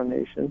both of our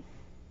nations.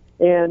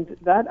 And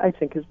that, I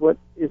think, is what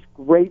is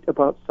great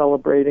about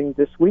celebrating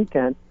this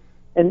weekend,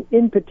 and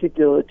in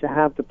particular to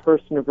have the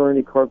person of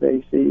Ernie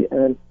Corvesi.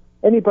 And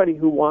anybody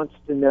who wants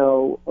to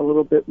know a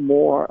little bit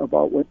more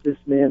about what this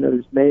man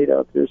is made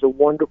of, there's a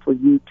wonderful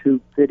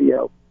YouTube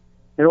video.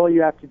 And all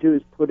you have to do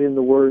is put in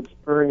the words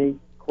Ernie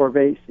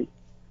Corvesi.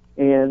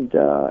 And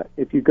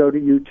if you go to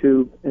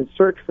YouTube and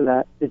search for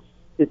that,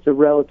 it's a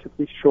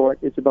relatively short,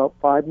 it's about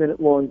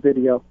 5-minute long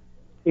video,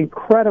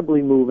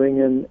 incredibly moving,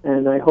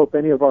 and I hope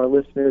any of our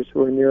listeners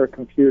who are near a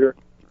computer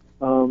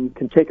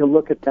can take a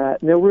look at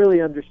that, and they'll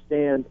really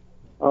understand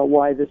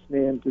why this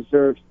man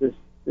deserves this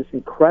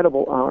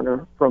incredible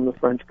honor from the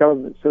French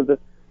government. So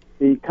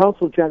the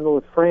Consul General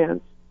of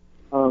France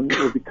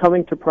will be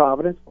coming to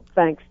Providence,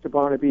 thanks to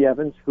Barnaby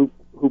Evans, who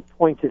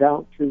pointed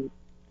out to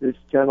this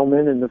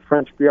gentleman and the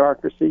French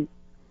bureaucracy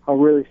how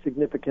really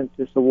significant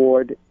this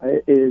award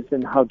is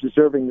and how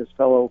deserving this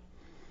fellow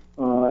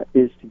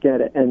is to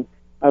get it. And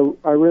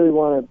I really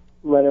want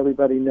to let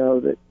everybody know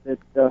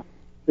that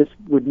this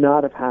would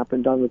not have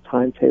happened on the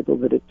timetable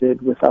that it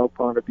did without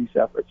Barnaby's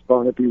efforts.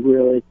 Barnaby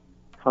really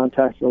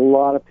contacted a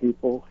lot of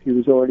people. He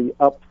was already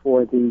up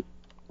for the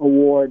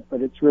award,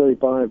 but it's really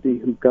Barnaby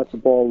who got the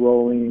ball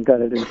rolling and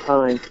got it in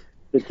time,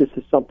 that this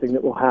is something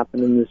that will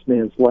happen in this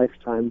man's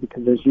lifetime,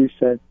 because, as you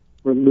said,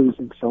 we're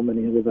losing so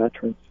many of the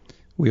veterans.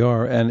 We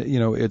are, and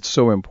it's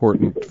so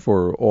important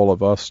for all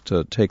of us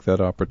to take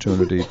that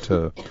opportunity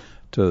to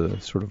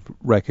sort of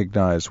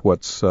recognize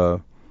what's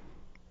the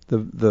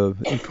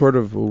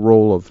incredible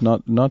role of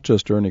not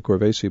just Ernie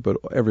Corvesi, but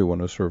everyone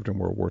who served in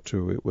World War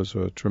II. It was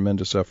a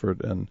tremendous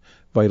effort and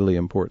vitally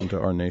important to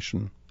our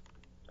nation.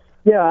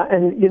 Yeah,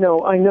 and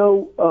I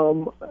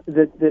know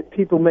that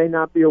people may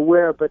not be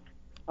aware, but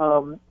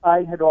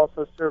I had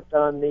also served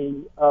on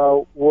the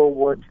World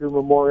War II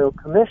Memorial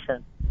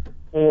Commission,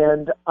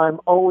 and I'm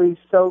always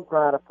so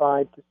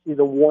gratified to see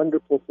the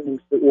wonderful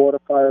things that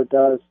WaterFire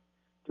does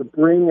to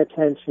bring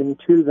attention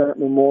to that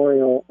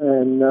memorial,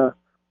 and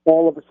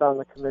all of us on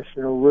the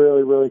commission are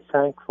really, really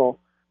thankful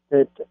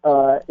that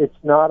it's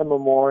not a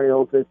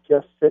memorial that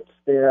just sits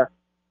there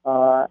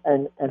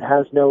and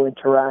has no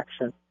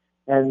interaction.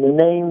 And the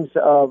names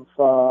of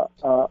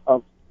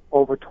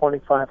over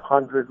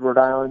 2,500 Rhode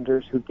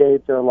Islanders who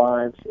gave their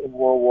lives in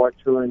World War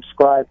II are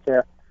inscribed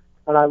there.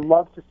 And I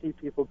love to see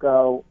people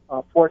go.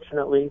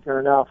 Fortunately, they're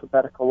in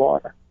alphabetical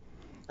order,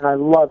 and I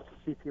love to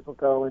see people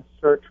go and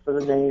search for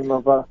the name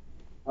of a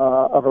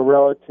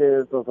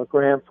relative, of a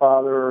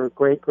grandfather or a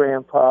great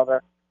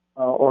grandfather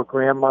or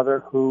grandmother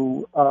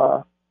who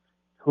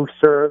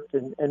served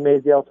and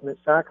made the ultimate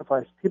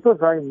sacrifice. People are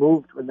very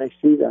moved when they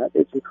see that.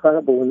 It's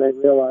incredible when they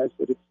realize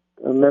that it's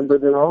a member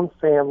of their own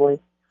family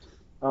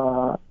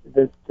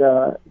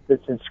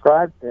that's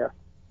inscribed there,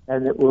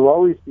 and it will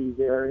always be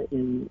there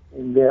in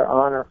their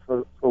honor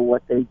for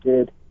what they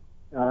did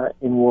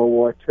in World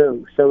War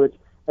II. So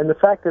and the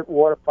fact that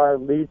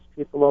WaterFire leads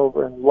people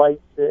over and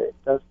lights it,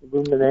 does the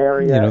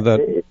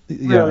luminaria,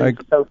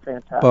 it's so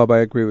fantastic. Bob, I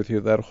agree with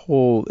you.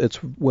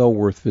 It's well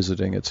worth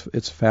visiting.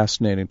 It's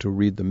fascinating to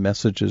read the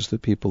messages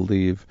that people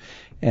leave.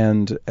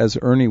 And as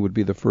Ernie would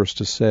be the first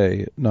to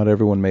say, not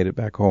everyone made it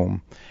back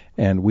home.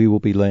 And we will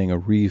be laying a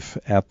wreath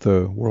at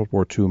the World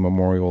War II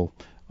Memorial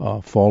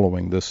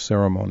following this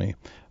ceremony.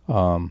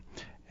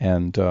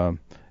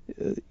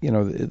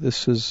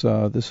 This is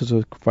a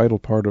vital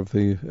part of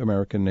the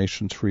American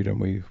nation's freedom.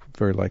 We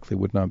very likely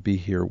would not be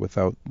here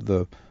without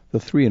the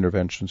three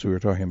interventions we were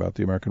talking about: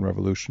 the American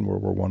Revolution,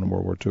 World War I, and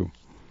World War II.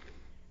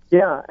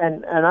 Yeah,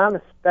 and I'm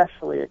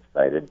especially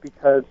excited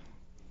because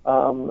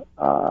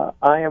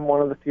I am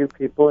one of the few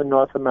people in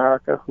North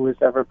America who has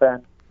ever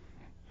been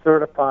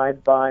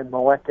certified by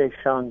Moet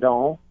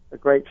Chandon, the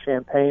great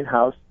champagne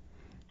house,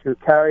 to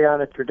carry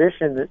on a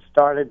tradition that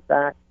started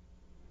back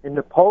in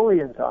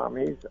Napoleon's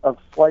armies of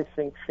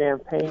slicing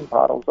champagne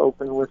bottles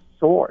open with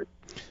swords.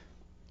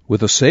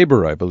 With a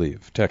saber, I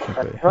believe,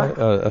 technically. That's right.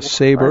 A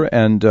saber, right.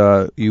 And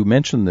you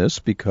mentioned this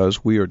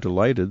because we are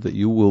delighted that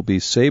you will be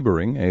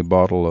sabering a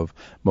bottle of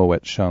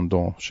Moet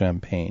Chandon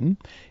champagne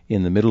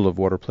in the middle of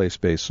Water Place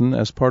Basin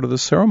as part of the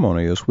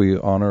ceremony as we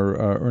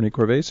honor Ernie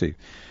Corvese.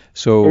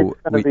 So it's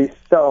going to be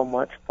so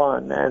much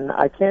fun, and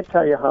I can't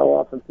tell you how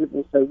often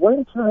people say,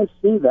 when can I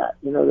see that?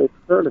 They've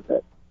heard of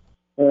it.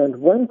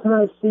 And when can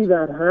I see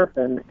that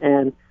happen?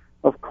 And,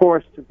 of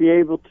course, to be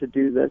able to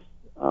do this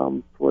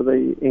for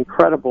the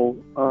incredible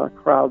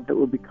crowd that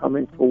will be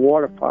coming for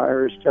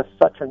WaterFire is just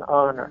such an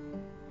honor.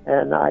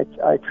 And I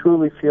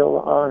truly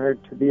feel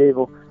honored to be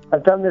able.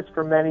 I've done this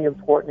for many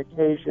important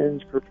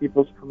occasions, for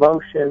people's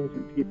promotions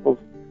and people's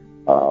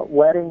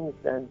weddings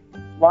and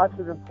lots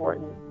of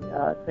important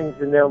things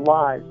in their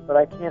lives, but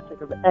I can't think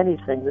of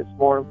anything that's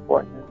more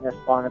important than this,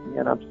 Barnaby,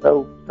 and I'm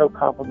so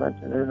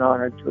complimented and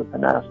honored to have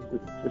been asked to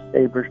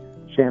saber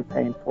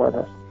champagne for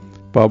this.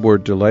 Bob, we're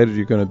delighted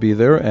you're going to be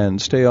there,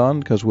 and stay on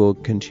because we'll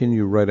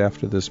continue right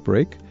after this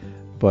break,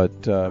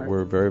 but right.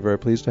 We're very, very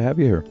pleased to have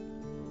you here.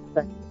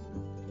 Thank you.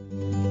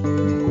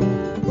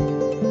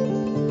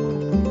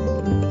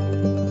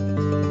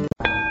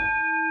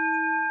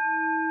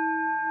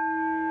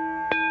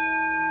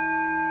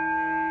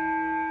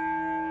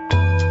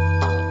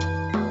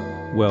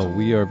 Well,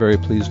 we are very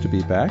pleased to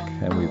be back,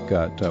 and we've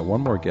got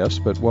one more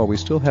guest. But while we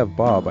still have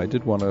Bob, I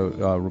did want to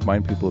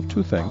remind people of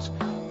two things.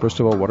 First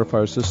of all,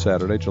 WaterFire is this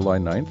Saturday, July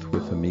 9th,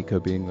 with Amica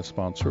being the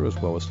sponsor, as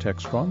well as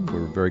Textron.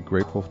 We're very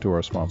grateful to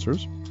our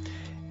sponsors.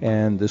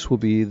 And this will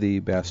be the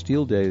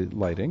Bastille Day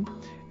lighting.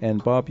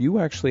 And, Bob, you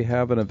actually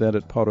have an event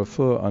at Pot au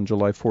Feu on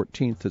July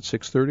 14th at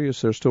 6:30. Is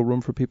there still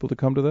room for people to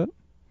come to that?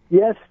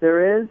 Yes,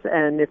 there is.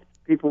 And if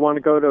people want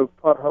to go to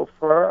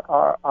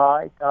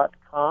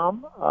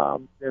potaufeuri.com,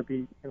 there'll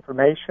be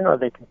information, or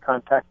they can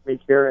contact me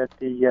here at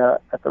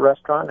the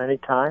restaurant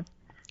anytime.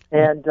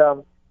 And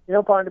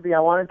Barnaby,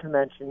 I wanted to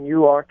mention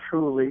you are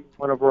truly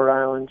one of Rhode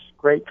Island's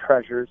great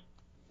treasures,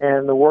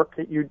 and the work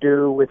that you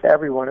do with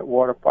everyone at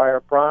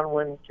WaterFire.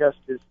 Bronwyn just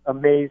is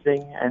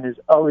amazing and is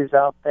always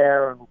out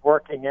there and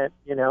working it,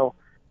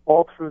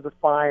 all through the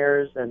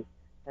fires and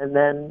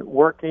then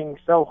working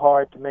so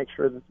hard to make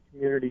sure that the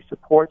community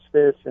supports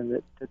this and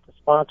that the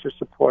sponsors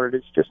support it.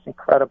 It's just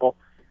incredible.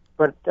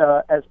 But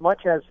as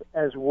much as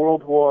the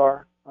World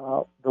War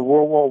I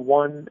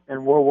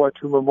and World War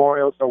II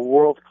memorials are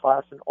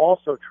world-class and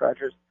also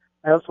treasures,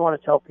 I also want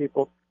to tell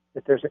people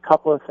that there's a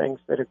couple of things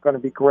that are going to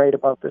be great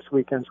about this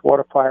weekend's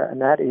WaterFire,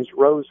 and that is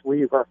Rose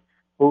Weaver,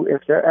 who,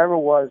 if there ever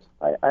was,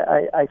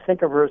 I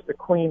think of her as the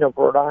queen of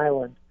Rhode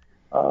Island.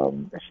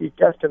 She's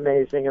just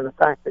amazing, and the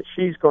fact that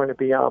she's going to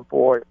be on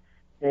board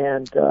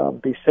and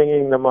be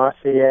singing the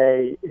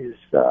Marseillaise is,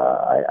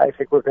 I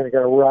think we're going to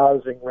get a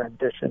rousing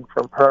rendition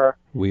from her.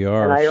 We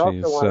are. And I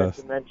also wanted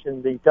to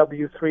mention the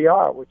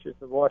W3R, which is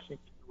the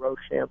Washington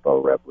Rochambeau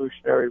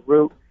Revolutionary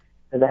Route,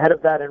 and the head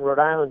of that in Rhode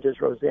Island is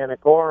Rosanna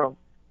Gorham.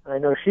 And I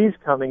know she's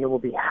coming and will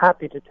be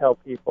happy to tell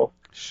people.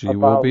 She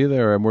will be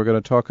there, and we're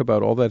going to talk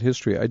about all that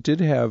history. I did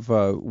have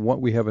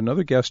we have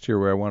another guest here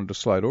where I wanted to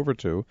slide over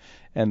to,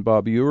 and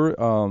Bob, your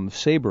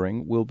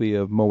sabering will be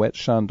of Moet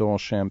Chandon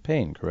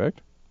champagne, correct?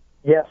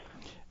 Yes.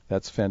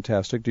 That's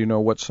fantastic. Do you know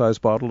what size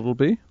bottle it'll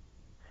be?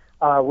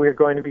 We're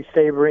going to be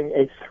sabering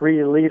a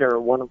 3-liter,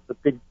 one of the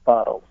big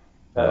bottles.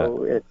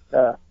 So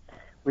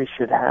we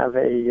should have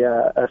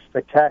a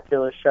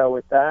spectacular show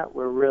with that.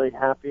 We're really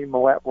happy.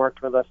 Moet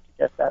worked with us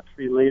to get that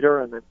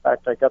 3-liter, and in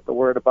fact, I got the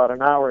word about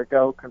an hour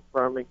ago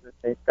confirming that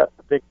they've got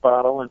the big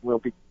bottle, and we'll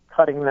be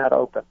cutting that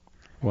open.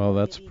 Well,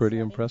 that's pretty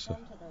impressive.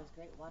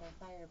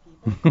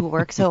 Who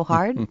work so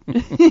hard.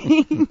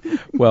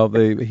 Well,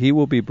 he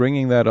will be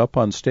bringing that up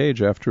on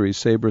stage after he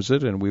sabers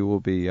it, and we will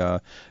be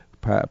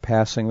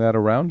passing that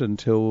around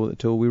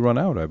until we run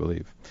out, I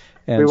believe.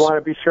 And we want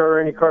to be sure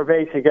Ernie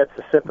Corvese gets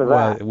a sip of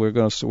that. We're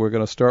going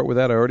to start with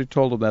that. I already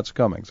told him that's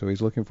coming, so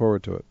he's looking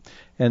forward to it.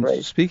 And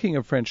Great. Speaking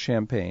of French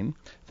champagne,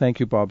 thank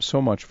you, Bob,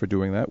 so much for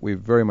doing that. We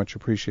very much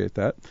appreciate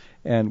that.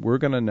 And we're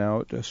going to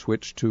now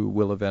switch to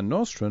Willa Van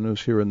Nostrand,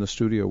 who's here in the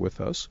studio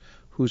with us,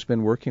 who's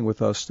been working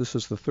with us. This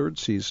is the third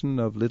season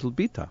of Little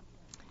Bita.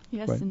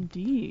 Yes, right?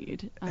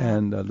 Indeed.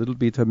 And Little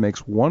Bita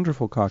makes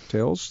wonderful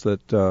cocktails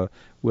that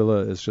Willa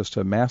is just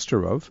a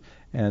master of.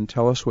 And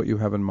tell us what you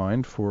have in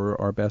mind for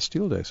our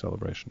Bastille Day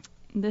celebration.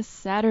 This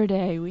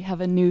Saturday, we have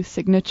a new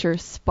signature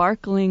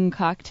sparkling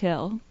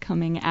cocktail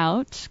coming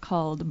out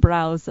called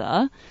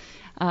Brause.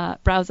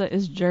 Brause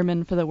is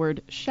German for the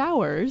word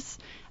showers,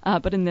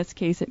 but in this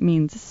case it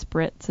means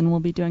spritz, and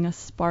we'll be doing a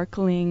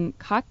sparkling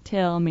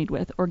cocktail made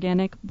with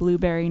organic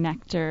blueberry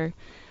nectar,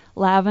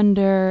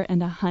 lavender,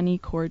 and a honey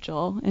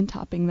cordial, and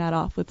topping that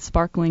off with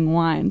sparkling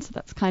wine. So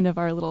that's kind of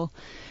our little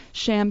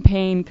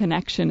champagne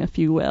connection, if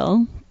you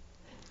will.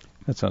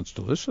 That sounds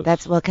delicious.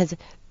 That's because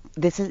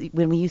this is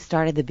when you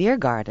started the beer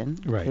garden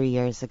right. 3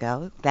 years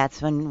ago.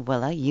 That's when,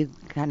 Willa, you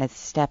kind of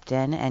stepped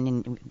in,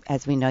 and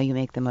as we know, you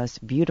make the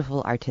most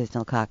beautiful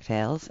artisanal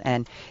cocktails,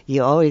 and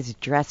you always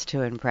dress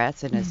to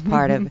impress, and as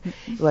part of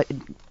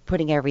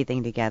putting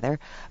everything together.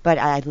 But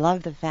I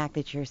love the fact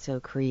that you're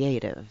so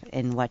creative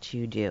in what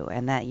you do,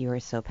 and that you are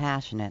so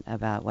passionate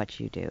about what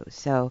you do.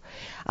 So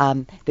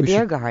the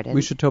beer garden.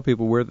 We should tell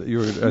people where I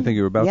think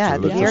you're about to. Yeah,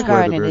 the beer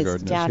garden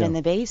is down yeah. in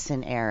the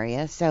Basin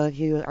area. So if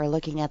you are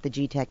looking at the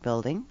GTEC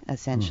building,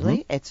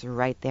 essentially, it's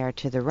right there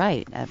to the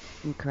right.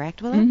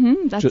 Correct, Willa?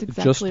 Mm-hmm. That's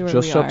exactly where we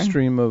are. Just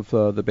upstream of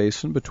the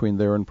Basin, between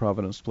there and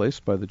Providence Place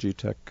by the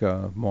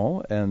GTEC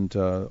Mall. And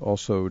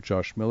also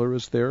Josh Miller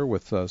is there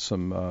with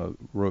some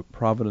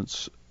Providence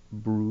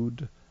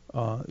brewed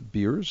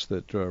beers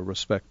that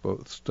respect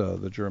both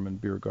the German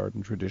beer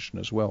garden tradition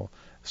as well.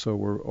 So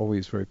we're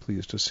always very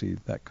pleased to see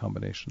that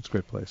combination. It's a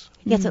great place.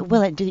 Yes,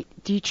 Willa, do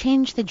you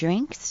change the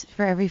drinks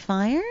for every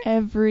fire?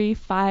 Every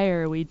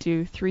fire we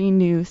do 3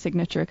 new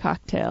signature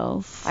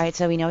cocktails. All right,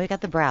 so we know we got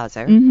the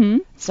Browser. Mm-hmm.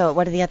 So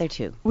what are the other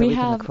 2 that we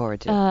can look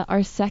forward to?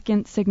 Our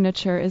second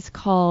signature is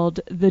called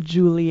the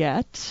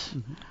Juliet.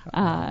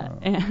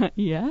 Mm-hmm.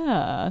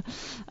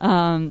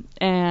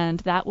 And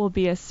that will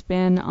be a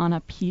spin on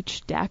a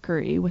peach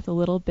daiquiri with a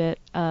little bit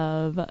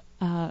of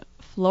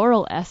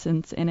floral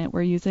essence in it.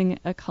 We're using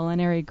a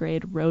culinary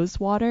grade rose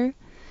water.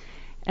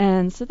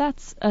 And so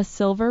that's a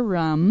silver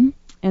rum.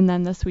 And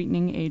then the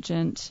sweetening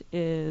agent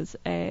is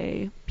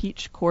a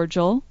peach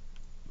cordial.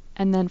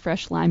 And then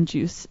fresh lime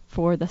juice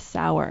for the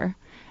sour.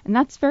 And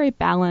that's very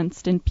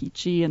balanced and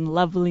peachy and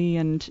lovely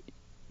and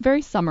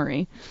very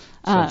summery.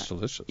 Sounds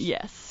delicious.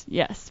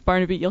 Yes.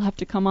 Barnaby, you'll have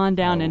to come on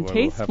down and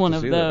taste one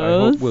of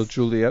those. I hope, will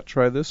Juliet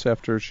try this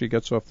after she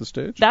gets off the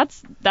stage?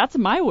 That's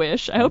my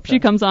wish. I hope she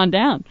comes on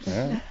down.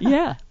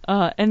 Yeah.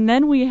 And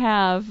then we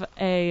have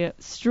a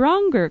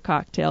stronger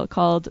cocktail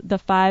called the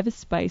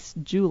 5-Spice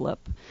Julep.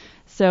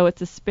 So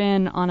it's a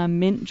spin on a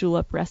mint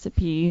julep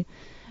recipe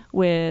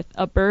with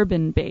a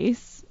bourbon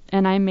base.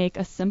 And I make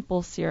a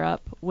simple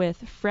syrup with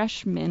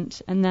fresh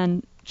mint and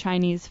then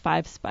Chinese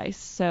 5-spice.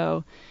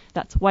 So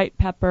that's white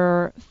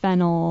pepper,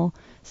 fennel,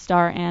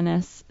 star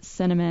anise,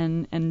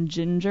 cinnamon, and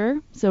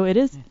ginger. So it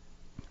is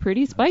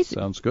pretty spicy.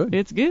 Sounds good.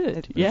 It's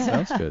good. Yeah.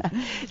 Sounds good.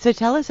 So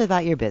tell us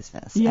about your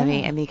business. Yeah. I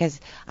mean, because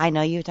I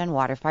know you've done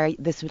WaterFire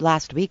this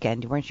last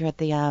weekend. Weren't you at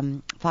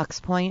the Fox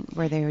Point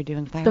where they were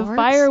doing fireworks? The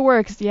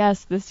fireworks,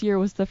 yes. This year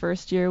was the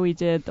first year we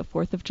did the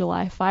 4th of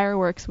July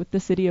fireworks with the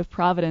city of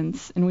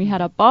Providence. And we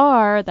had a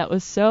bar that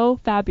was so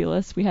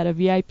fabulous. We had a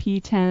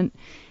VIP tent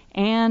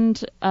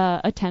and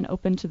a tent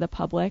open to the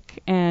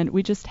public. And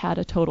we just had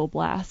a total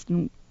blast.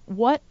 And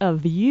what a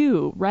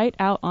view right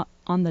out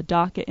on the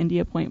dock at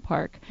India Point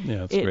Park.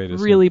 Yeah, it's it great.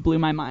 Really blew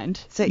my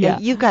mind. So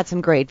you've got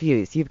some great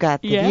views. You've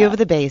got the view of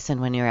the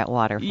basin when you're at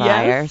WaterFire.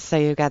 Yes. So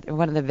you've got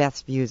one of the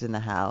best views in the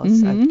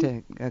house,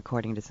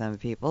 according to some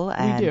people.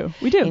 And,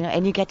 we do. You know,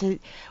 and you get to.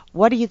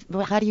 How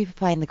do you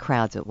find the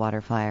crowds at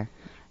WaterFire?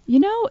 You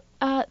know,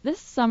 this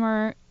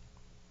summer,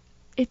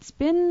 it's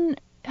been.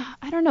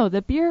 I don't know.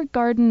 The beer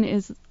garden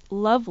is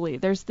lovely.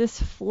 There's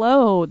this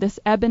flow, this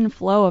ebb and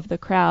flow of the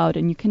crowd,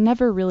 and you can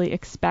never really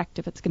expect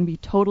if it's going to be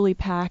totally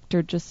packed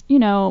or just,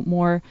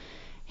 more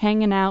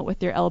hanging out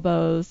with your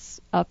elbows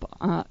up,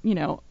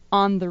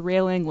 on the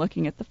railing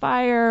looking at the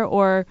fire,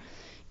 or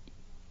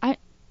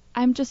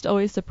I'm just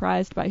always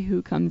surprised by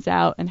who comes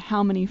out and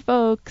how many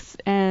folks,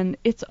 and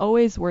it's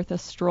always worth a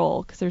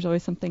stroll because there's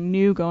always something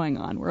new going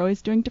on. We're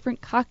always doing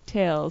different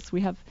cocktails.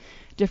 We have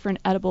different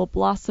edible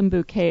blossom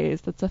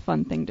bouquets. That's a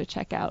fun thing to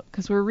check out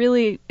because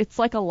it's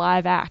like a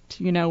live act.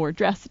 We're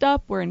dressed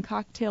up, we're in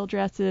cocktail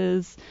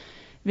dresses,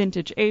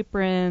 vintage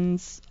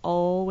aprons,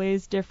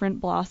 always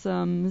different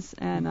blossoms,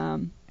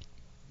 and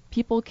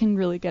people can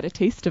really get a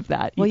taste of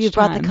that. Well, each you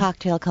brought time. the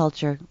cocktail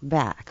culture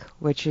back,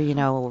 which,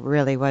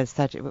 really was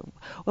such. Well,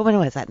 when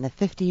was that? In the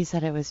 50s,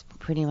 that it was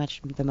pretty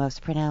much the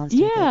most pronounced.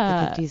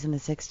 Yeah. The 50s and the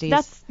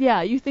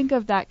 60s. You think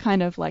of that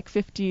kind of like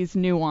 50s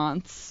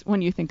nuance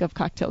when you think of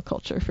cocktail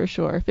culture for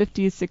sure.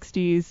 50s,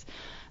 60s.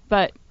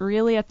 But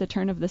really, at the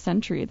turn of the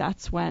century,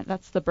 that's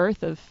the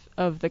birth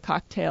of the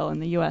cocktail in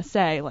the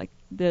USA. Like,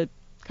 the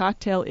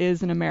cocktail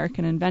is an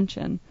American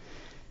invention.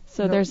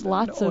 So there's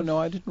lots of... No,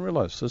 I didn't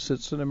realize this.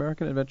 It's an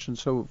American invention.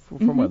 So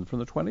from when? From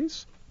the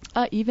 20s?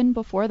 Even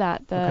before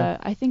that, Okay.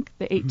 I think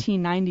the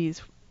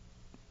 1890s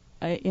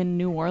in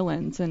New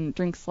Orleans, and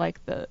drinks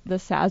like the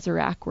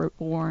Sazerac were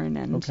born,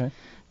 and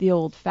the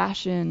Old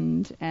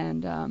Fashioned,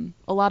 and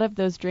a lot of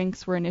those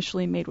drinks were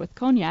initially made with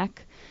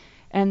cognac,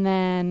 and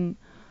then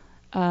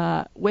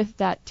with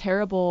that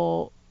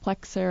terrible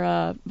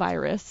Plexera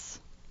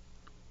virus,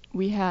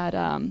 we had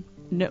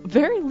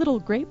very little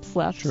grapes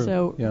left,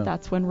 so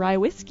that's when rye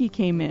whiskey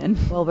came in.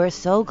 Well, we're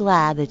so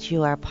glad that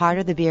you are part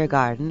of the beer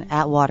garden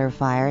at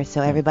WaterFire.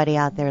 So everybody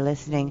out there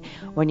listening,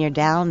 when you're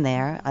down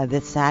there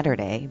this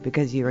Saturday,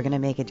 because you were going to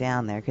make it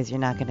down there because you're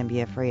not going to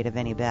be afraid of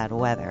any bad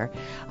weather,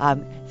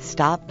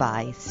 stop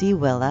by, see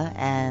Willa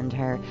and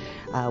her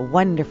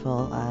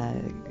wonderful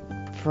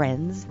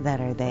friends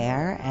that are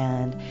there.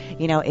 And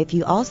if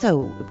you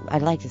also,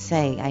 I'd like to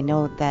say, I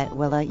know that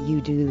Willa, you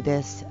do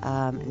this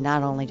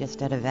not only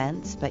just at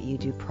events, but you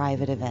do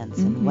private events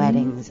and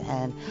weddings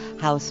and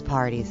house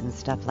parties and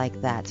stuff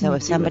like that. So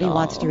if somebody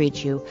wants to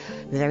reach you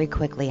very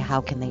quickly,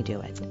 how can they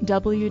do it?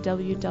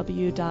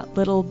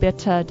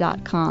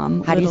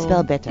 www.littlebitte.com. How do you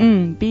spell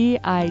bitte?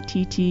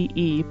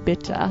 Bitte,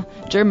 bitte.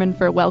 German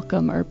for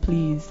welcome or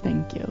please,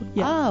 thank you.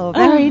 Yeah. Oh,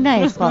 very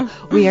nice. Well,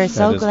 we are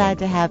so glad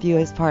to have you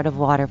as part of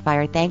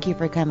WaterFire. Thank you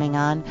for coming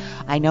on.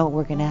 I know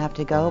we're going to have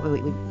to go,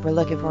 but we're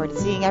looking forward to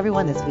seeing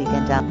everyone this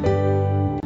weekend up.